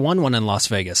have never won one in Las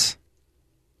Vegas.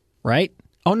 Right?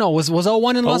 Oh, no. Was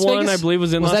 2001 in Las Vegas? 2001, I believe,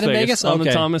 was in Las Vegas. Was that in Vegas? On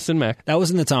the Thomas and Mack. That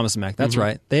was in the Thomas and Mack. That's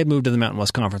right. They had moved to the Mountain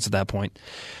West Conference at that point.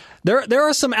 There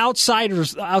are some outside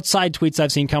tweets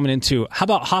I've seen coming in, too. How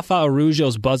about Rafa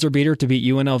Araujo's buzzer beater to beat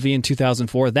UNLV in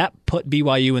 2004? That put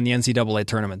BYU in the NCAA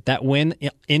tournament. That win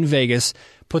in Vegas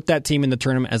put that team in the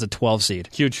tournament as a 12 seed.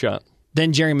 Huge shot.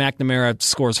 Then Jerry McNamara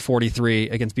scores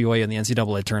 43 against BYU in the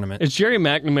NCAA tournament. Is Jerry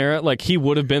McNamara, he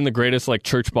would have been the greatest,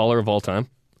 church baller of all time?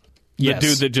 Yes. The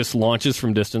dude that just launches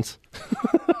from distance?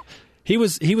 He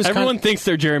was. Everyone thinks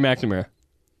they're Jerry McNamara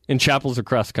in chapels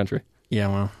across the country. Yeah,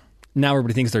 well, now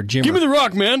everybody thinks they're Jimmer. Give me the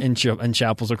rock, man! In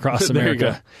chapels across There America.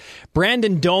 you go.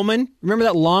 Brandon Doman, remember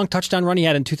that long touchdown run he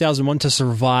had in 2001 to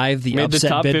survive the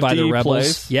upset bid by the Rebels?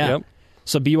 Plays. Yeah. Yep.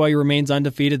 So BYU remains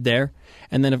undefeated there.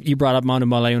 And then if you brought up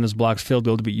Manumaleona's blocked field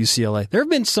goal to beat UCLA. There have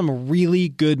been some really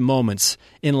good moments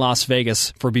in Las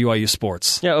Vegas for BYU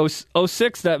sports. Yeah,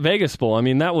 06, that Vegas Bowl. I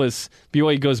mean, that was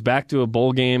BYU goes back to a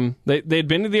bowl game. They'd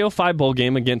been to the 05 bowl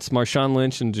game against Marshawn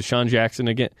Lynch and Deshaun Jackson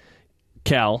against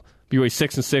Cal. BYU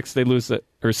 6-6, they lose that,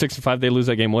 or 6-5, they lose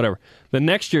that game. Whatever. The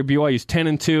next year, BYU's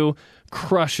 10-2,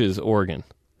 crushes Oregon.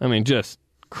 I mean, just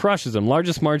crushes them.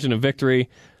 Largest margin of victory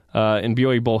in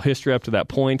BYU Bowl history up to that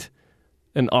point.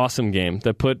 An awesome game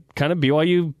that put kind of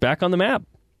BYU back on the map.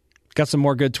 Got some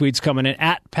more good tweets coming in.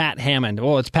 At Pat Hammond.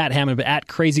 Oh, it's Pat Hammond, but at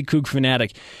Crazy Coug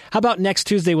Fanatic. How about next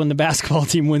Tuesday when the basketball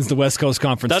team wins the West Coast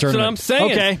Conference That's tournament? what I'm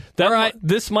saying. Okay. All right.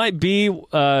 This might be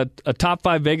a top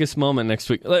 5 Vegas moment next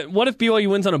week. What if BYU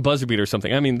wins on a buzzer beat or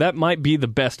something? I mean, that might be the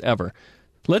best ever.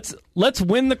 Let's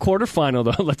win the quarterfinal,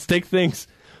 though. Let's take things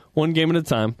one game at a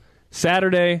time.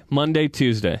 Saturday, Monday,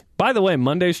 Tuesday. By the way,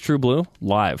 Monday's True Blue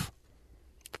live.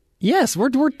 Yes, we're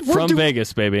from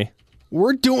Vegas, baby.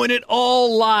 We're doing it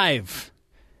all live.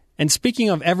 And speaking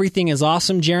of everything is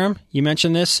awesome, Jerem, you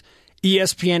mentioned this.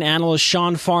 ESPN analyst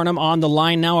Sean Farnham on the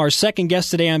line now, our second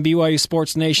guest today on BYU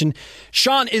Sports Nation.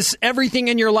 Sean, is everything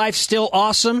in your life still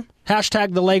awesome?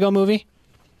 Hashtag the Lego movie?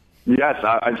 Yes,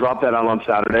 I dropped that on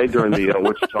Saturday during the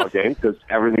Wichita game because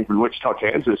everything from Wichita,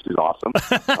 Kansas is awesome.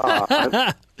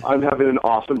 I'm having an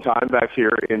awesome time back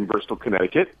here in Bristol,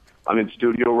 Connecticut. I'm in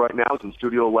studio right now. I was in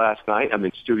studio last night. I'm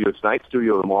in studio tonight,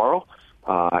 studio tomorrow.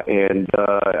 And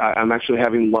I'm actually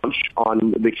having lunch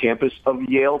on the campus of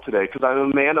Yale today because I'm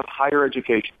a man of higher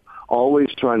education, always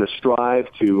trying to strive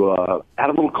to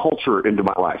add a little culture into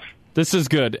my life. This is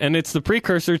good, and it's the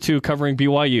precursor to covering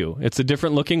BYU. It's a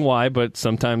different-looking Y, but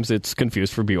sometimes it's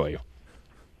confused for BYU.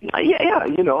 Yeah, I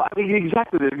mean,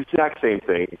 exactly the exact same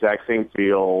thing, exact same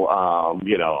feel.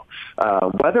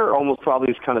 Weather almost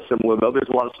probably is kind of similar, though. There's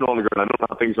a lot of snow on the ground. I don't know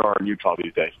how things are in Utah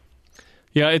these days.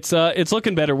 Yeah, it's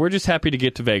looking better. We're just happy to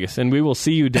get to Vegas, and we will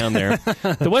see you down there.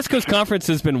 The West Coast Conference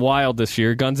has been wild this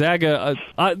year. Gonzaga,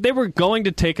 they were going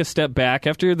to take a step back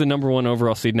after the number 1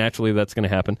 overall seed. Naturally, that's going to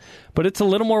happen. But it's a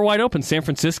little more wide open. San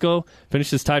Francisco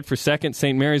finishes tied for second.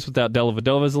 St. Mary's without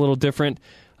Dellavedova is a little different.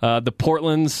 The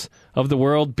Portlands of the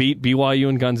world beat BYU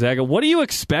and Gonzaga. What do you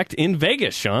expect in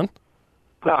Vegas, Sean?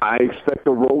 I expect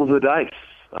a roll of the dice.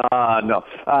 No.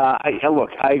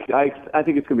 I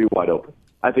think it's going to be wide open.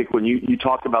 I think when you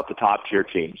talk about the top-tier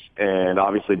teams, and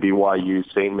obviously BYU,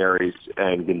 St. Mary's,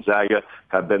 and Gonzaga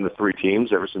have been the 3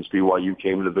 teams ever since BYU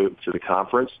came to the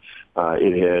conference.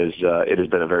 It has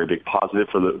been a very big positive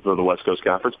for the West Coast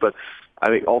Conference, but I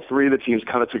think all 3 of the teams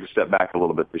kind of took a step back a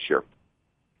little bit this year.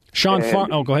 Go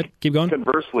ahead. Keep going.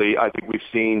 Conversely, I think we've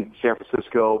seen San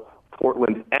Francisco,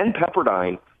 Portland, and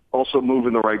Pepperdine also move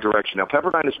in the right direction. Now,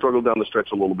 Pepperdine has struggled down the stretch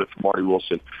a little bit for Marty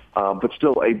Wilson, but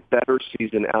still a better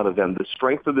season out of them. The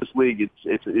strength of this league,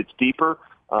 it's deeper,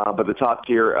 but the top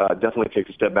tier definitely takes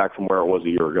a step back from where it was a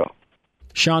year ago.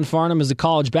 Sean Farnham is a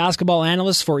college basketball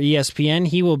analyst for ESPN.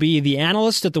 He will be the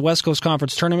analyst at the West Coast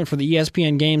Conference Tournament for the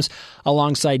ESPN games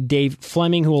alongside Dave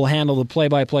Fleming, who will handle the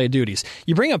play-by-play duties.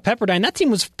 You bring up Pepperdine. That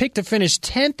team was picked to finish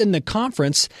 10th in the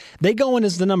conference. They go in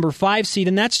as the number 5 seed,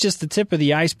 and that's just the tip of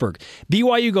the iceberg.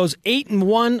 BYU goes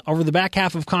 8-1 over the back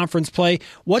half of conference play.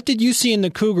 What did you see in the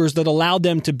Cougars that allowed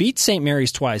them to beat St.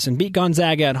 Mary's twice and beat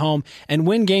Gonzaga at home and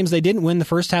win games they didn't win the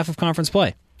first half of conference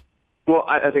play? Well,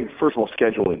 I think, first of all,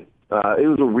 scheduling. It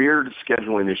was a weird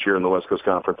scheduling this year in the West Coast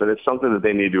Conference, and it's something that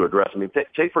they need to address. I mean,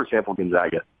 take for example,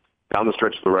 Gonzaga, down the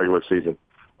stretch of the regular season.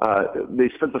 They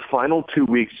spent the final 2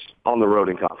 weeks on the road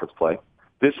in conference play.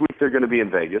 This week they're going to be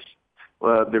in Vegas.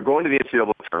 They're going to the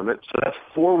NCAA tournament, so that's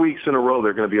 4 weeks in a row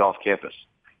they're going to be off campus.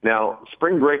 Now,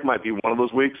 spring break might be one of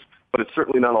those weeks, but it's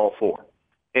certainly not all 4.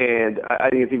 And I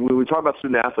think when we talk about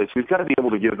student athletes, we've got to be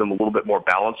able to give them a little bit more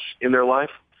balance in their life.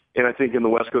 And I think in the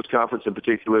West Coast Conference in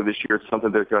particular this year, it's something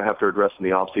they're going to have to address in the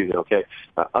offseason, okay?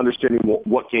 Understanding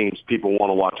what games people want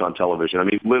to watch on television. I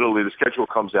mean, literally, the schedule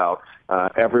comes out.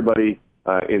 Everybody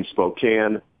in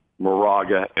Spokane,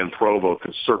 Moraga, and Provo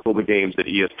can circle the games that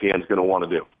ESPN is going to want to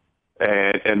do.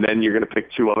 And then you're going to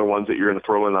pick 2 other ones that you're going to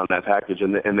throw in on that package,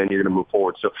 and then you're going to move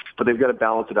forward. But they've got to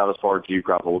balance it out as far as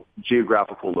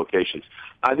geographical locations.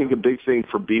 I think a big thing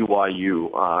for BYU,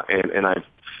 and I've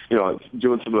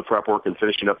doing some of the prep work and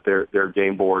finishing up their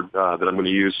game board that I'm going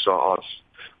to use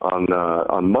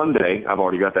on Monday. I've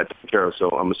already got that taken care of, so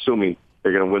I'm assuming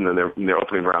they're going to win in their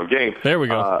opening round game. There we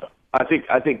go. I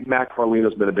think Matt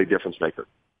Carlino's been a big difference maker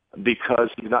because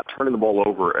he's not turning the ball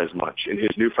over as much in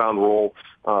his newfound role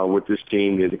with this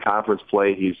team in the conference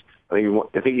play. I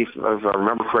think if I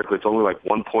remember correctly, it's only like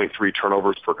 1.3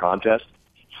 turnovers per contest.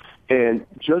 And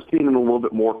just being in a little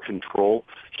bit more control,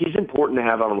 he's important to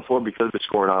have out on the floor because of the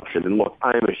scoring option. And look,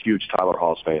 I am a huge Tyler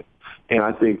Haws fan. And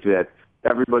I think that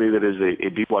everybody that is a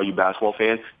BYU basketball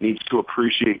fan needs to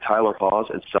appreciate Tyler Haws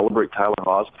and celebrate Tyler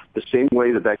Haws the same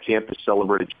way that campus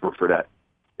celebrated Jimmer Fredette.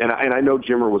 And I know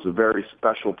Jimmer was a very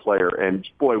special player, and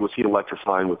boy, was he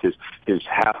electrifying with his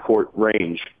half-court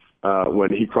range. When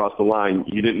he crossed the line,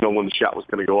 you didn't know when the shot was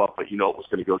going to go up, but you know it was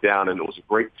going to go down, and it was a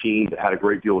great team that had a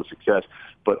great deal of success.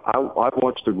 But I've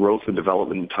watched the growth and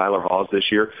development in Tyler Haws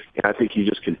this year, and I think he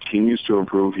just continues to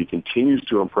improve. He continues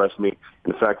to impress me.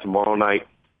 In fact, tomorrow night,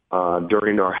 I'm going to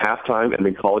during our halftime and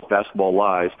then College Basketball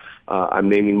Live. I'm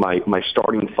naming my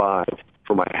starting 5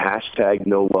 for my hashtag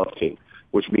No Love team,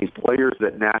 which means players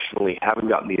that nationally haven't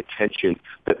gotten the attention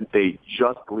that they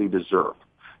justly deserve.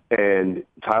 And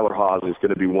Tyler Haws is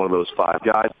going to be one of those 5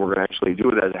 guys. We're going to actually do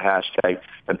it as a hashtag,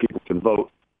 and people can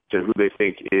vote to who they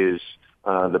think is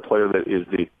the player that is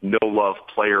the No Love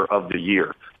Player of the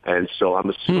Year. And so I'm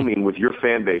assuming with your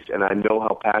fan base, and I know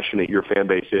how passionate your fan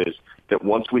base is, that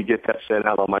once we get that sent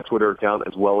out on my Twitter account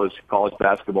as well as College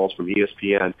Basketballs from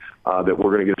ESPN, that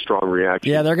we're going to get a strong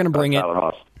reaction. Yeah, they're going to bring it.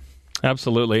 Haws.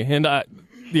 Absolutely. And,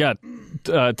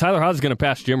 Tyler Haws is going to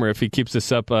pass Jimmer if he keeps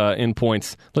this up in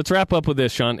points. Let's wrap up with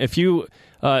this, Sean. If you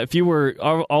were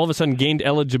all of a sudden gained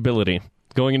eligibility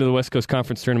going into the West Coast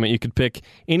Conference Tournament, you could pick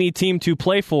any team to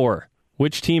play for.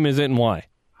 Which team is it and why?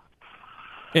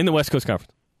 In the West Coast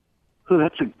Conference. Oh,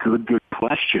 that's a good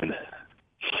question.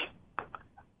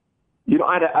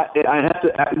 I'd have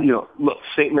to, look,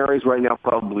 St. Mary's right now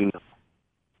probably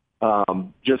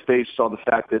no. Just based on the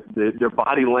fact that their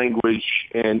body language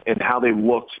and how they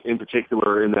looked in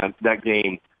particular in that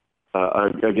game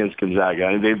against Gonzaga.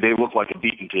 I mean, they look like a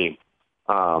beaten team.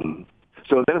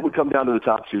 So then it would come down to the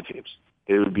top 2 teams.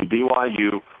 It would be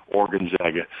BYU or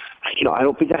Gonzaga. I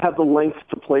don't think I have the length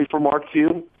to play for Mark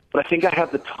Few, but I think I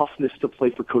have the toughness to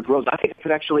play for Coach Rose. I think I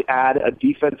could actually add a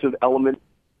defensive element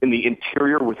in the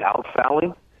interior without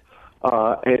fouling.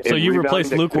 So you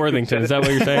replaced Luke Worthington. Is that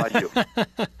what you're saying?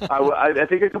 I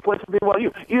think I could play for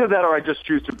BYU. Either that or I just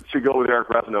choose to go with Eric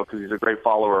Revno because he's a great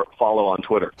follow on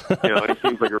Twitter. He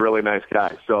seems like a really nice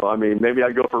guy. So, I mean, maybe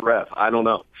I'd go for Rev. I don't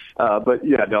know. But,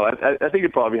 yeah, no, I think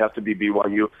it'd probably have to be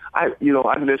BYU. I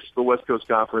missed the West Coast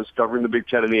Conference. Covering the Big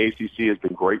Ten and the ACC has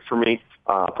been great for me,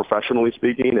 professionally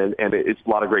speaking, and it's a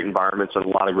lot of great environments and a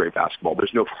lot of great basketball.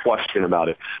 There's no question about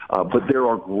it. But there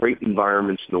are great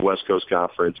environments in the West Coast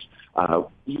Conference.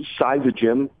 Size of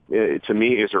gym, to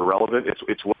me, is irrelevant.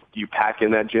 It's what you pack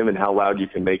in that gym and how loud you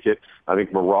can make it. I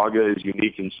think Moraga is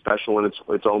unique and special in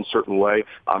its own certain way.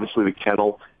 Obviously, the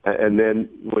Kennel. And then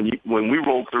when we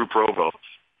roll through Provo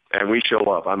and we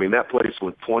show up, I mean, that place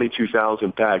with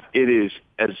 22,000 packed, it is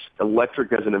as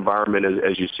electric as an environment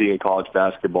as you see in college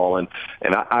basketball. And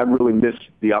I really miss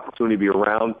the opportunity to be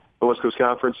around the West Coast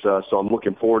Conference, so I'm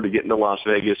looking forward to getting to Las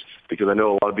Vegas because I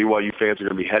know a lot of BYU fans are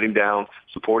going to be heading down,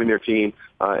 supporting their team.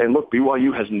 And look,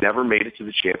 BYU has never made it to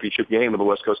the championship game of the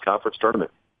West Coast Conference tournament.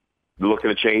 They're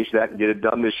looking to change that and get it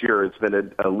done this year. It's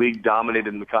been a league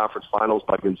dominated in the conference finals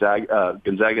by Gonzaga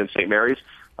and St. Mary's.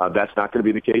 That's not going to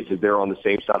be the case as they're on the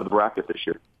same side of the bracket this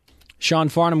year. Sean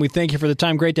Farnham, we thank you for the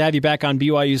time. Great to have you back on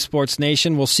BYU Sports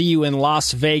Nation. We'll see you in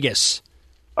Las Vegas.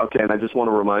 Okay, and I just want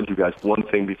to remind you guys one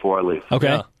thing before I leave. Okay.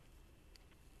 Yeah.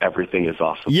 Everything is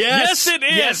awesome. Yes, it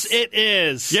is. Yes, it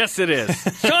is. Yes, it is.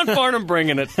 Sean Farnham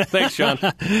bringing it. Thanks, Sean.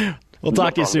 We'll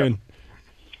talk to you soon.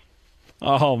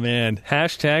 Oh, man.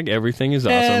 Hashtag everything is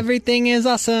awesome. Everything is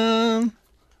awesome.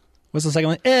 What's the second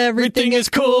one? Everything is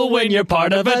cool when you're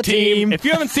part of a team. If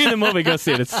you haven't seen the movie, go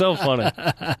see it. It's so funny.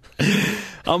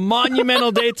 A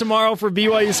monumental day tomorrow for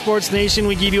BYU Sports Nation.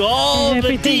 We give you all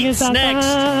the deets next.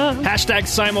 Hashtag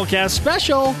simulcast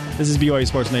special. This is BYU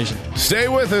Sports Nation. Stay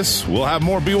with us. We'll have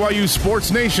more BYU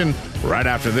Sports Nation right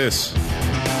after this.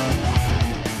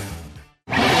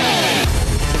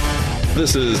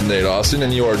 This is Nate Austin,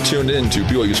 and you are tuned in to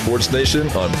BYU Sports Nation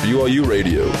on BYU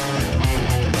Radio.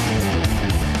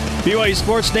 BYU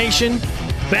Sports Nation,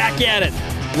 back at it.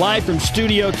 Live from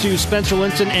Studio 2, Spencer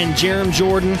Linton and Jerem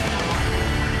Jordan.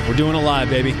 We're doing it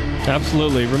live, baby.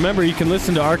 Absolutely. Remember, you can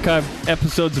listen to archived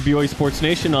episodes of BYU Sports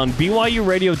Nation on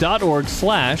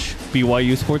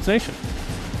BYURadio.org/BYU Sports Nation.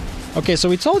 Okay, so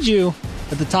we told you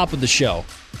at the top of the show,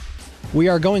 we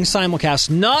are going simulcast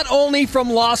not only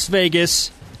from Las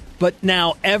Vegas, but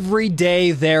now every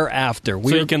day thereafter.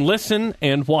 So you can listen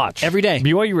and watch. Every day.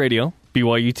 BYU Radio,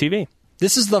 BYU TV.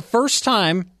 This is the first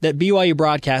time that BYU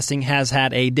Broadcasting has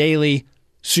had a daily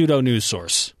pseudo news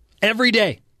source. Every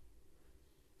day.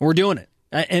 We're doing it.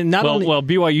 And not only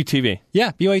BYU TV.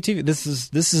 Yeah, BYU TV. This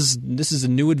is a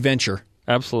new adventure.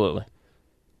 Absolutely.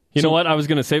 You know what? I was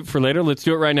going to save it for later. Let's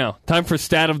do it right now. Time for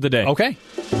Stat of the Day. Okay.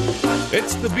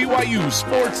 It's the BYU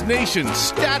Sports Nation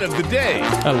Stat of the Day.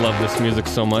 I love this music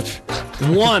so much.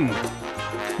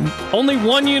 Only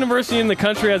one university in the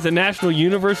country has a national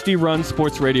university-run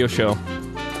sports radio show.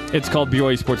 It's called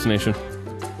BYU Sports Nation.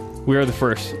 We are the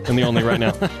first and the only right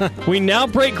now. We now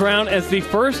break ground as the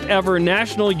first ever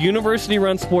national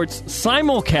university-run sports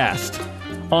simulcast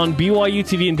on BYU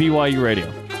TV and BYU Radio.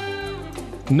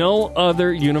 No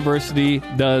other university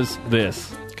does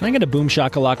this. Can I get a boom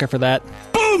shakalaka for that?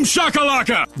 Boom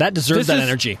shakalaka! That deserves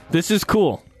energy. This is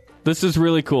cool. This is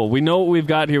really cool. We know what we've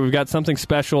got here. We've got something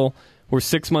special. We're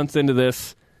 6 months into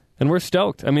this, and we're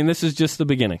stoked. I mean, this is just the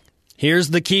beginning. Here's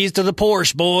the keys to the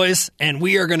Porsche, boys, and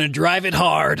we are going to drive it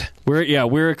hard.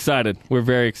 We're excited. We're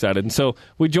very excited. And so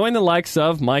we join the likes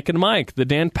of Mike and Mike, the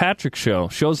Dan Patrick Show,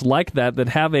 shows like that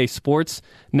have a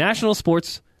national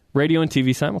sports radio and TV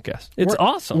simulcast. It's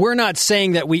awesome. We're not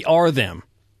saying that we are them,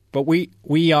 but we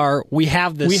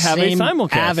have the same a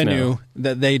simulcast avenue now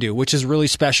that they do, which is really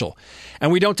special.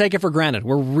 And we don't take it for granted.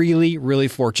 We're really, really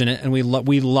fortunate, and we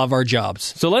love our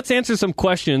jobs. So let's answer some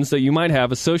questions that you might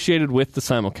have associated with the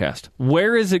simulcast.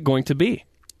 Where is it going to be?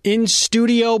 In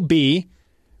Studio B,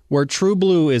 where True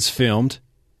Blue is filmed,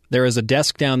 there is a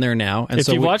desk down there now. And if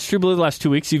you've watched True Blue the last 2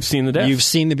 weeks, you've seen the desk. You've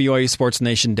seen the BYU Sports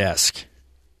Nation desk.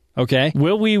 Okay?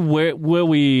 Will we wear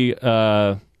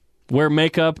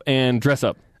makeup and dress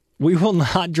up? We will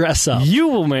not dress up. You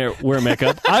will wear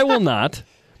makeup. I will not.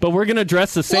 But we're going to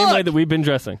dress the same way that we've been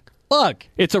dressing. Look.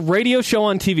 It's a radio show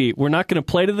on TV. We're not going to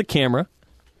play to the camera.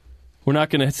 We're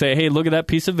not going to say, hey, look at that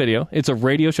piece of video. It's a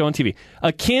radio show on TV.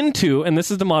 Akin to, and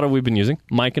this is the motto we've been using,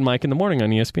 Mike and Mike in the Morning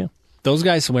on ESPN. Those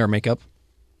guys wear makeup.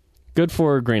 Good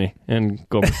for Greeny and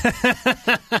Golick.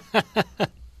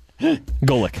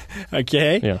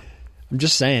 Okay. Yeah. I'm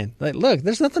just saying. Like, look,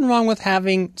 there's nothing wrong with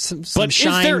having some but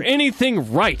shine. Is there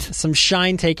anything right? Some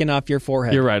shine taken off your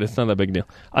forehead. You're right. It's not that big a deal.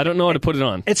 I don't know how to put it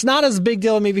on. It's not as big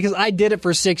deal to me because I did it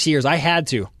for 6 years. I had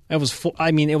to. It was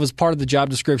part of the job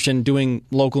description doing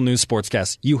local news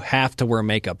sportscasts. You have to wear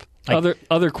makeup.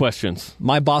 Other questions.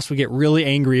 My boss would get really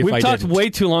angry if I didn't. We've talked way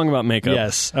too long about makeup.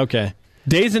 Yes. Okay.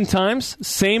 Days and times,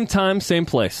 same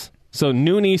place. So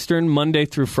noon Eastern, Monday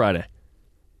through Friday.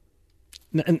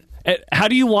 And how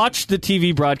do you watch the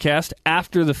TV broadcast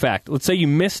after the fact? Let's say you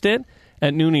missed it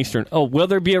at noon Eastern. Oh, will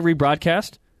there be a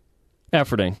rebroadcast?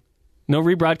 Efforting. No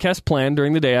rebroadcast planned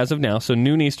during the day as of now, so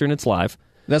noon Eastern, it's live.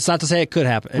 That's not to say it could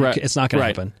happen. Right. It's not going to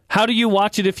happen. How do you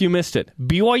watch it if you missed it?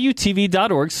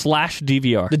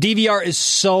 BYUtv.org/DVR. The DVR is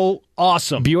so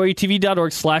awesome.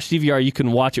 BYUtv.org/DVR. You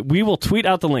can watch it. We will tweet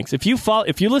out the links. If you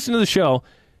listen to the show,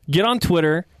 get on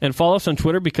Twitter and follow us on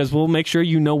Twitter because we'll make sure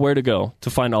you know where to go to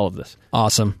find all of this.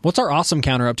 Awesome. What's our awesome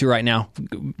counter up to right now?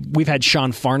 We've had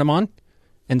Sean Farnham on,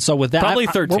 and so with that, probably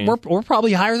 13. We're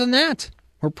probably higher than that.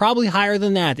 We're probably higher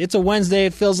than that. It's a Wednesday.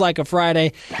 It feels like a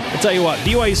Friday. I'll tell you what,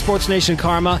 BYU Sports Nation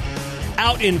Karma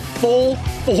out in full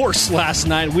force last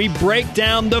night. We break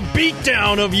down the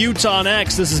beatdown of Utah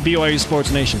next. This is BYU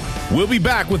Sports Nation. We'll be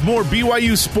back with more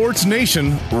BYU Sports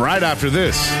Nation right after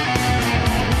this.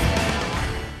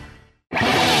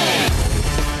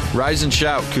 Rise and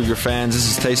shout, Cougar fans.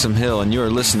 This is Taysom Hill, and you are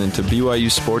listening to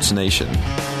BYU Sports Nation.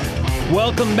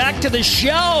 Welcome back to the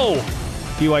show.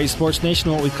 BYU Sports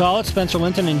Nation, what we call it. Spencer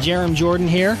Linton and Jerem Jordan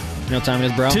here. You know what time it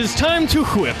is, bro? 'Tis time to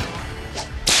whip.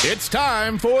 It's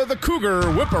time for the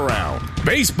Cougar Whip Around.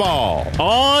 Baseball.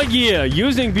 Oh, yeah.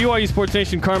 Using BYU Sports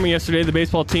Nation Karma yesterday, the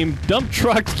baseball team dump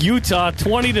trucked Utah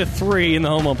 20-3 in the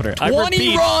home opener.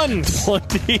 20 runs!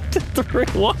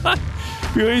 20-3. What?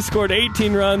 BYU scored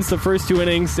 18 runs the first 2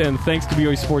 innings, and thanks to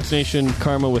BYU Sports Nation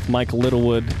Karma with Mike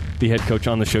Littlewood, the head coach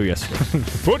on the show yesterday.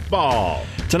 Football.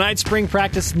 Tonight, spring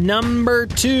practice number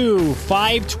 2,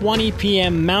 5:20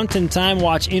 p.m. Mountain Time.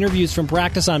 Watch interviews from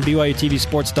practice on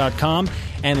BYUTVSports.com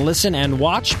and listen and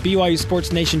watch BYU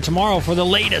Sports Nation tomorrow for the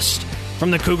latest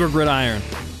from the Cougar Gridiron.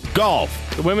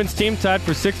 Golf. The women's team tied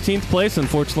for 16th place.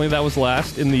 Unfortunately, that was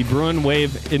last in the Bruin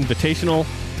Wave Invitational.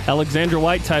 Alexandra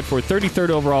White tied for 33rd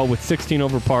overall with 16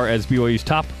 over par as BYU's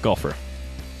top golfer.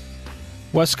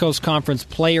 West Coast Conference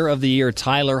Player of the Year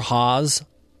Tyler Haws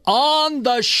on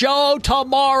the show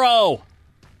tomorrow.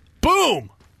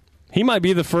 Boom! He might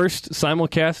be the first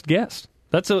simulcast guest.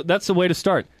 That's the way to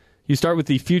start. You start with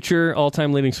the future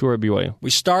all-time leading scorer at BYU. We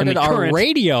started our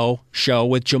radio show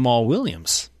with Jamal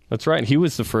Williams. That's right. He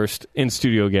was the first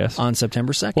in-studio guest. On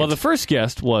September 2nd. Well, the first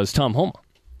guest was Tom Homa.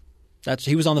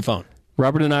 He was on the phone.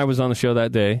 Robert and I was on the show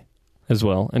that day as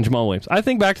well, and Jamal Williams. I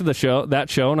think back to that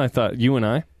show, and I thought, you and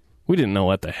I, we didn't know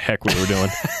what the heck we were doing.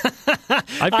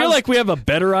 I feel like we have a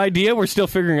better idea. We're still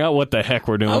figuring out what the heck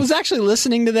we're doing. I was actually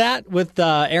listening to that with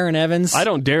Aaron Evans. I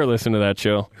don't dare listen to that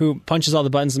show. Who punches all the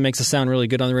buttons and makes us sound really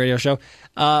good on the radio show.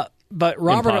 But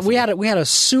Robert, we had a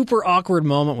super awkward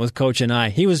moment with Coach and I.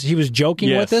 He was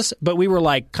joking with us, but we were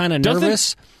like kind of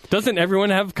nervous. Doesn't everyone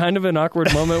have kind of an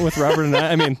awkward moment with Robert and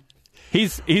I? I mean,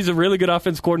 he's a really good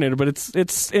offense coordinator, but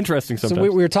it's interesting sometimes. So we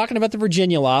were talking about the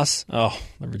Virginia loss. Oh,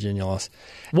 the Virginia loss.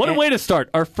 What a way to start.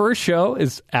 Our first show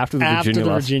is after the Virginia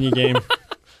loss. Virginia game.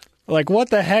 Like, what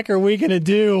the heck are we going to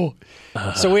do?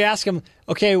 So we asked him,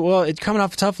 okay, well, it's coming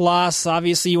off a tough loss.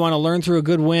 Obviously, you want to learn through a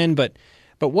good win, but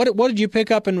But what did you pick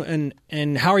up, and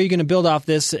how are you going to build off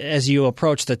this as you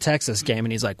approach the Texas game?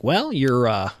 And he's like, well,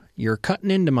 you're cutting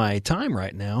into my time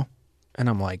right now. And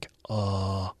I'm like,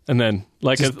 And then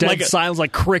dead silence,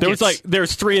 like crickets.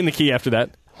 There's 3 in the key after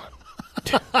that.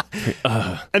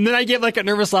 And then I get like a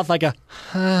nervous laugh, like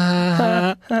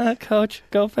Coach,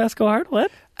 go fast, go hard. What?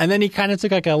 And then he kind of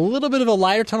took like a little bit of a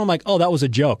lighter tone. I'm like, oh, that was a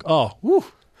joke. Oh, whew.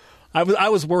 I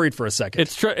was worried for a second.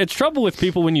 It's trouble with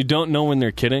people when you don't know when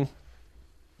they're kidding.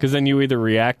 Because then you either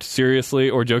react seriously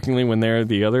or jokingly when they're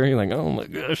the other. You're like, oh my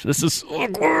gosh, this is so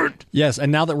awkward. Yes,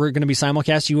 and now that we're going to be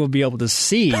simulcast, you will be able to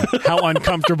see how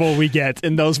uncomfortable we get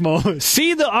in those moments.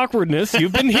 See the awkwardness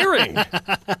you've been hearing.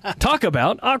 Talk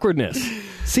about awkwardness.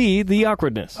 See the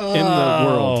awkwardness in the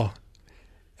world.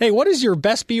 Hey, what is your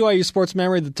best BYU sports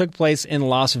memory that took place in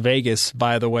Las Vegas,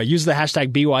 by the way? Use the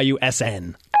hashtag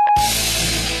BYUSN.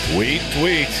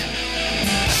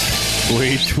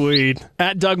 Tweet.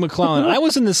 At Doug McClellan. I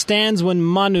was in the stands when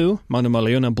Manu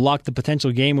Maliuna blocked the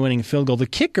potential game-winning field goal. The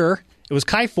kicker, it was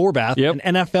Kai Forbath, an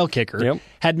NFL kicker,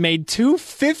 had made 2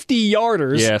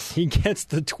 50-yarders. Yes. He gets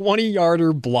the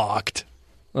 20-yarder blocked.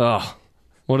 Oh,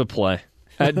 what a play.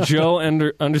 At Joe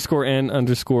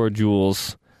 _N_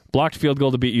 Jules. Blocked field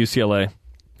goal to beat UCLA.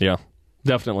 Yeah,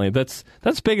 definitely. That's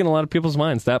big in a lot of people's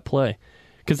minds, that play.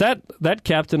 Because that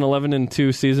capped an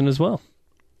 11-2 season as well.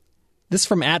 This is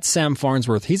from at Sam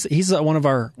Farnsworth. He's one of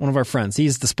our friends.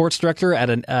 He's the sports director at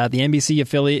the NBC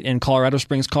affiliate in Colorado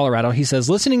Springs, Colorado. He says,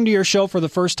 listening to your show for the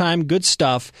first time, good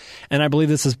stuff. And I believe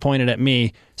this is pointed at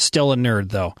me. Still a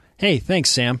nerd, though. Hey, thanks,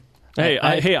 Sam. Hey,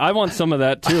 I want some of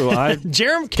that, too.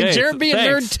 Jarom be a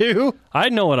nerd, too? I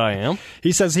know what I am.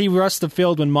 He says he rushed the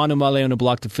field when Manu Maleona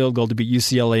blocked a field goal to beat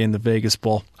UCLA in the Vegas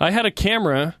Bowl. I had a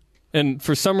camera, and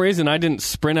for some reason, I didn't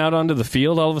sprint out onto the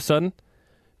field all of a sudden.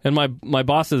 And my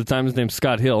boss at the time, his name's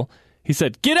Scott Hill, he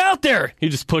said, get out there! He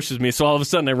just pushes me, so all of a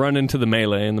sudden I run into the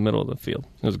melee in the middle of the field.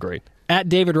 It was great. At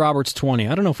David Roberts 20.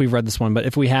 I don't know if we've read this one, but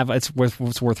if we have, it's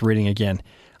worth reading again.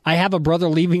 I have a brother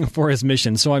leaving for his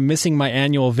mission, so I'm missing my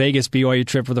annual Vegas BYU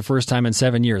trip for the first time in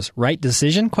 7 years. Right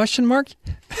decision? ? Yes,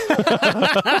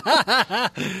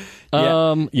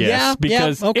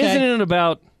 because okay. Isn't it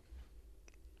about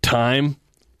time?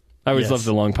 I always love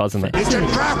the long pause in that. It's a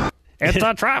trap! It's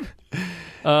a trap!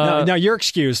 No, you're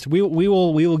excused. We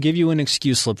will give you an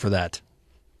excuse slip for that.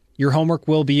 Your homework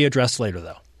will be addressed later,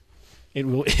 though.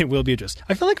 It will be addressed.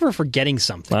 I feel like we're forgetting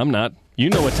something. I'm not. You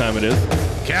know what time it is.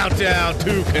 Countdown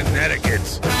to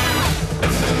Connecticut's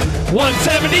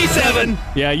 177.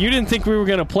 Yeah, you didn't think we were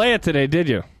going to play it today, did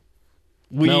you?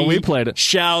 No, we played it.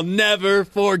 Shall never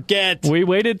forget. We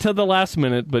waited till the last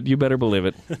minute, but you better believe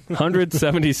it.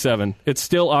 177. It's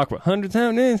still awkward.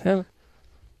 177.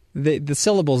 The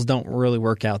syllables don't really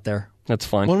work out there. That's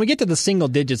fine. When we get to the single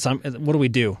digits, what do we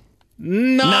do?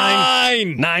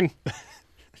 9.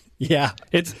 Yeah.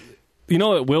 You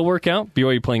know it will work out?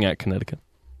 BYU playing at Connecticut.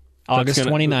 August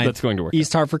 29th. That's going to work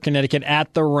East Hartford, Connecticut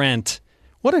at the Rent.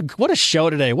 What a show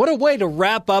today. What a way to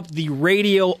wrap up the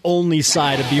radio-only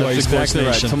side of BYU That's Sports exactly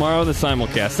Nation. Right. Tomorrow, the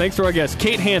simulcast. Thanks to our guests,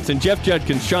 Kate Hansen, Jeff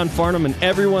Judkins, Sean Farnham, and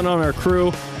everyone on our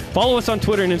crew. Follow us on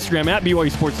Twitter and Instagram at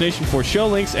BYU Sports Nation for show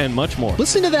links and much more.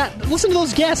 Listen to that. Listen to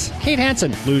those guests. Kate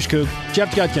Hansen, Luge Coog,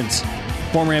 Jeff Judkins,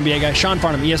 former NBA guy, Sean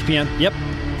Farnham, ESPN. Yep.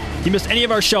 If you missed any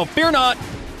of our show, fear not.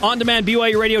 On demand,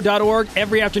 BYURadio.org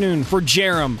every afternoon. For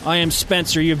Jarom, I am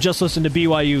Spencer. You have just listened to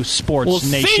BYU Sports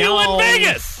Nation. We'll see you in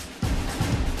Vegas!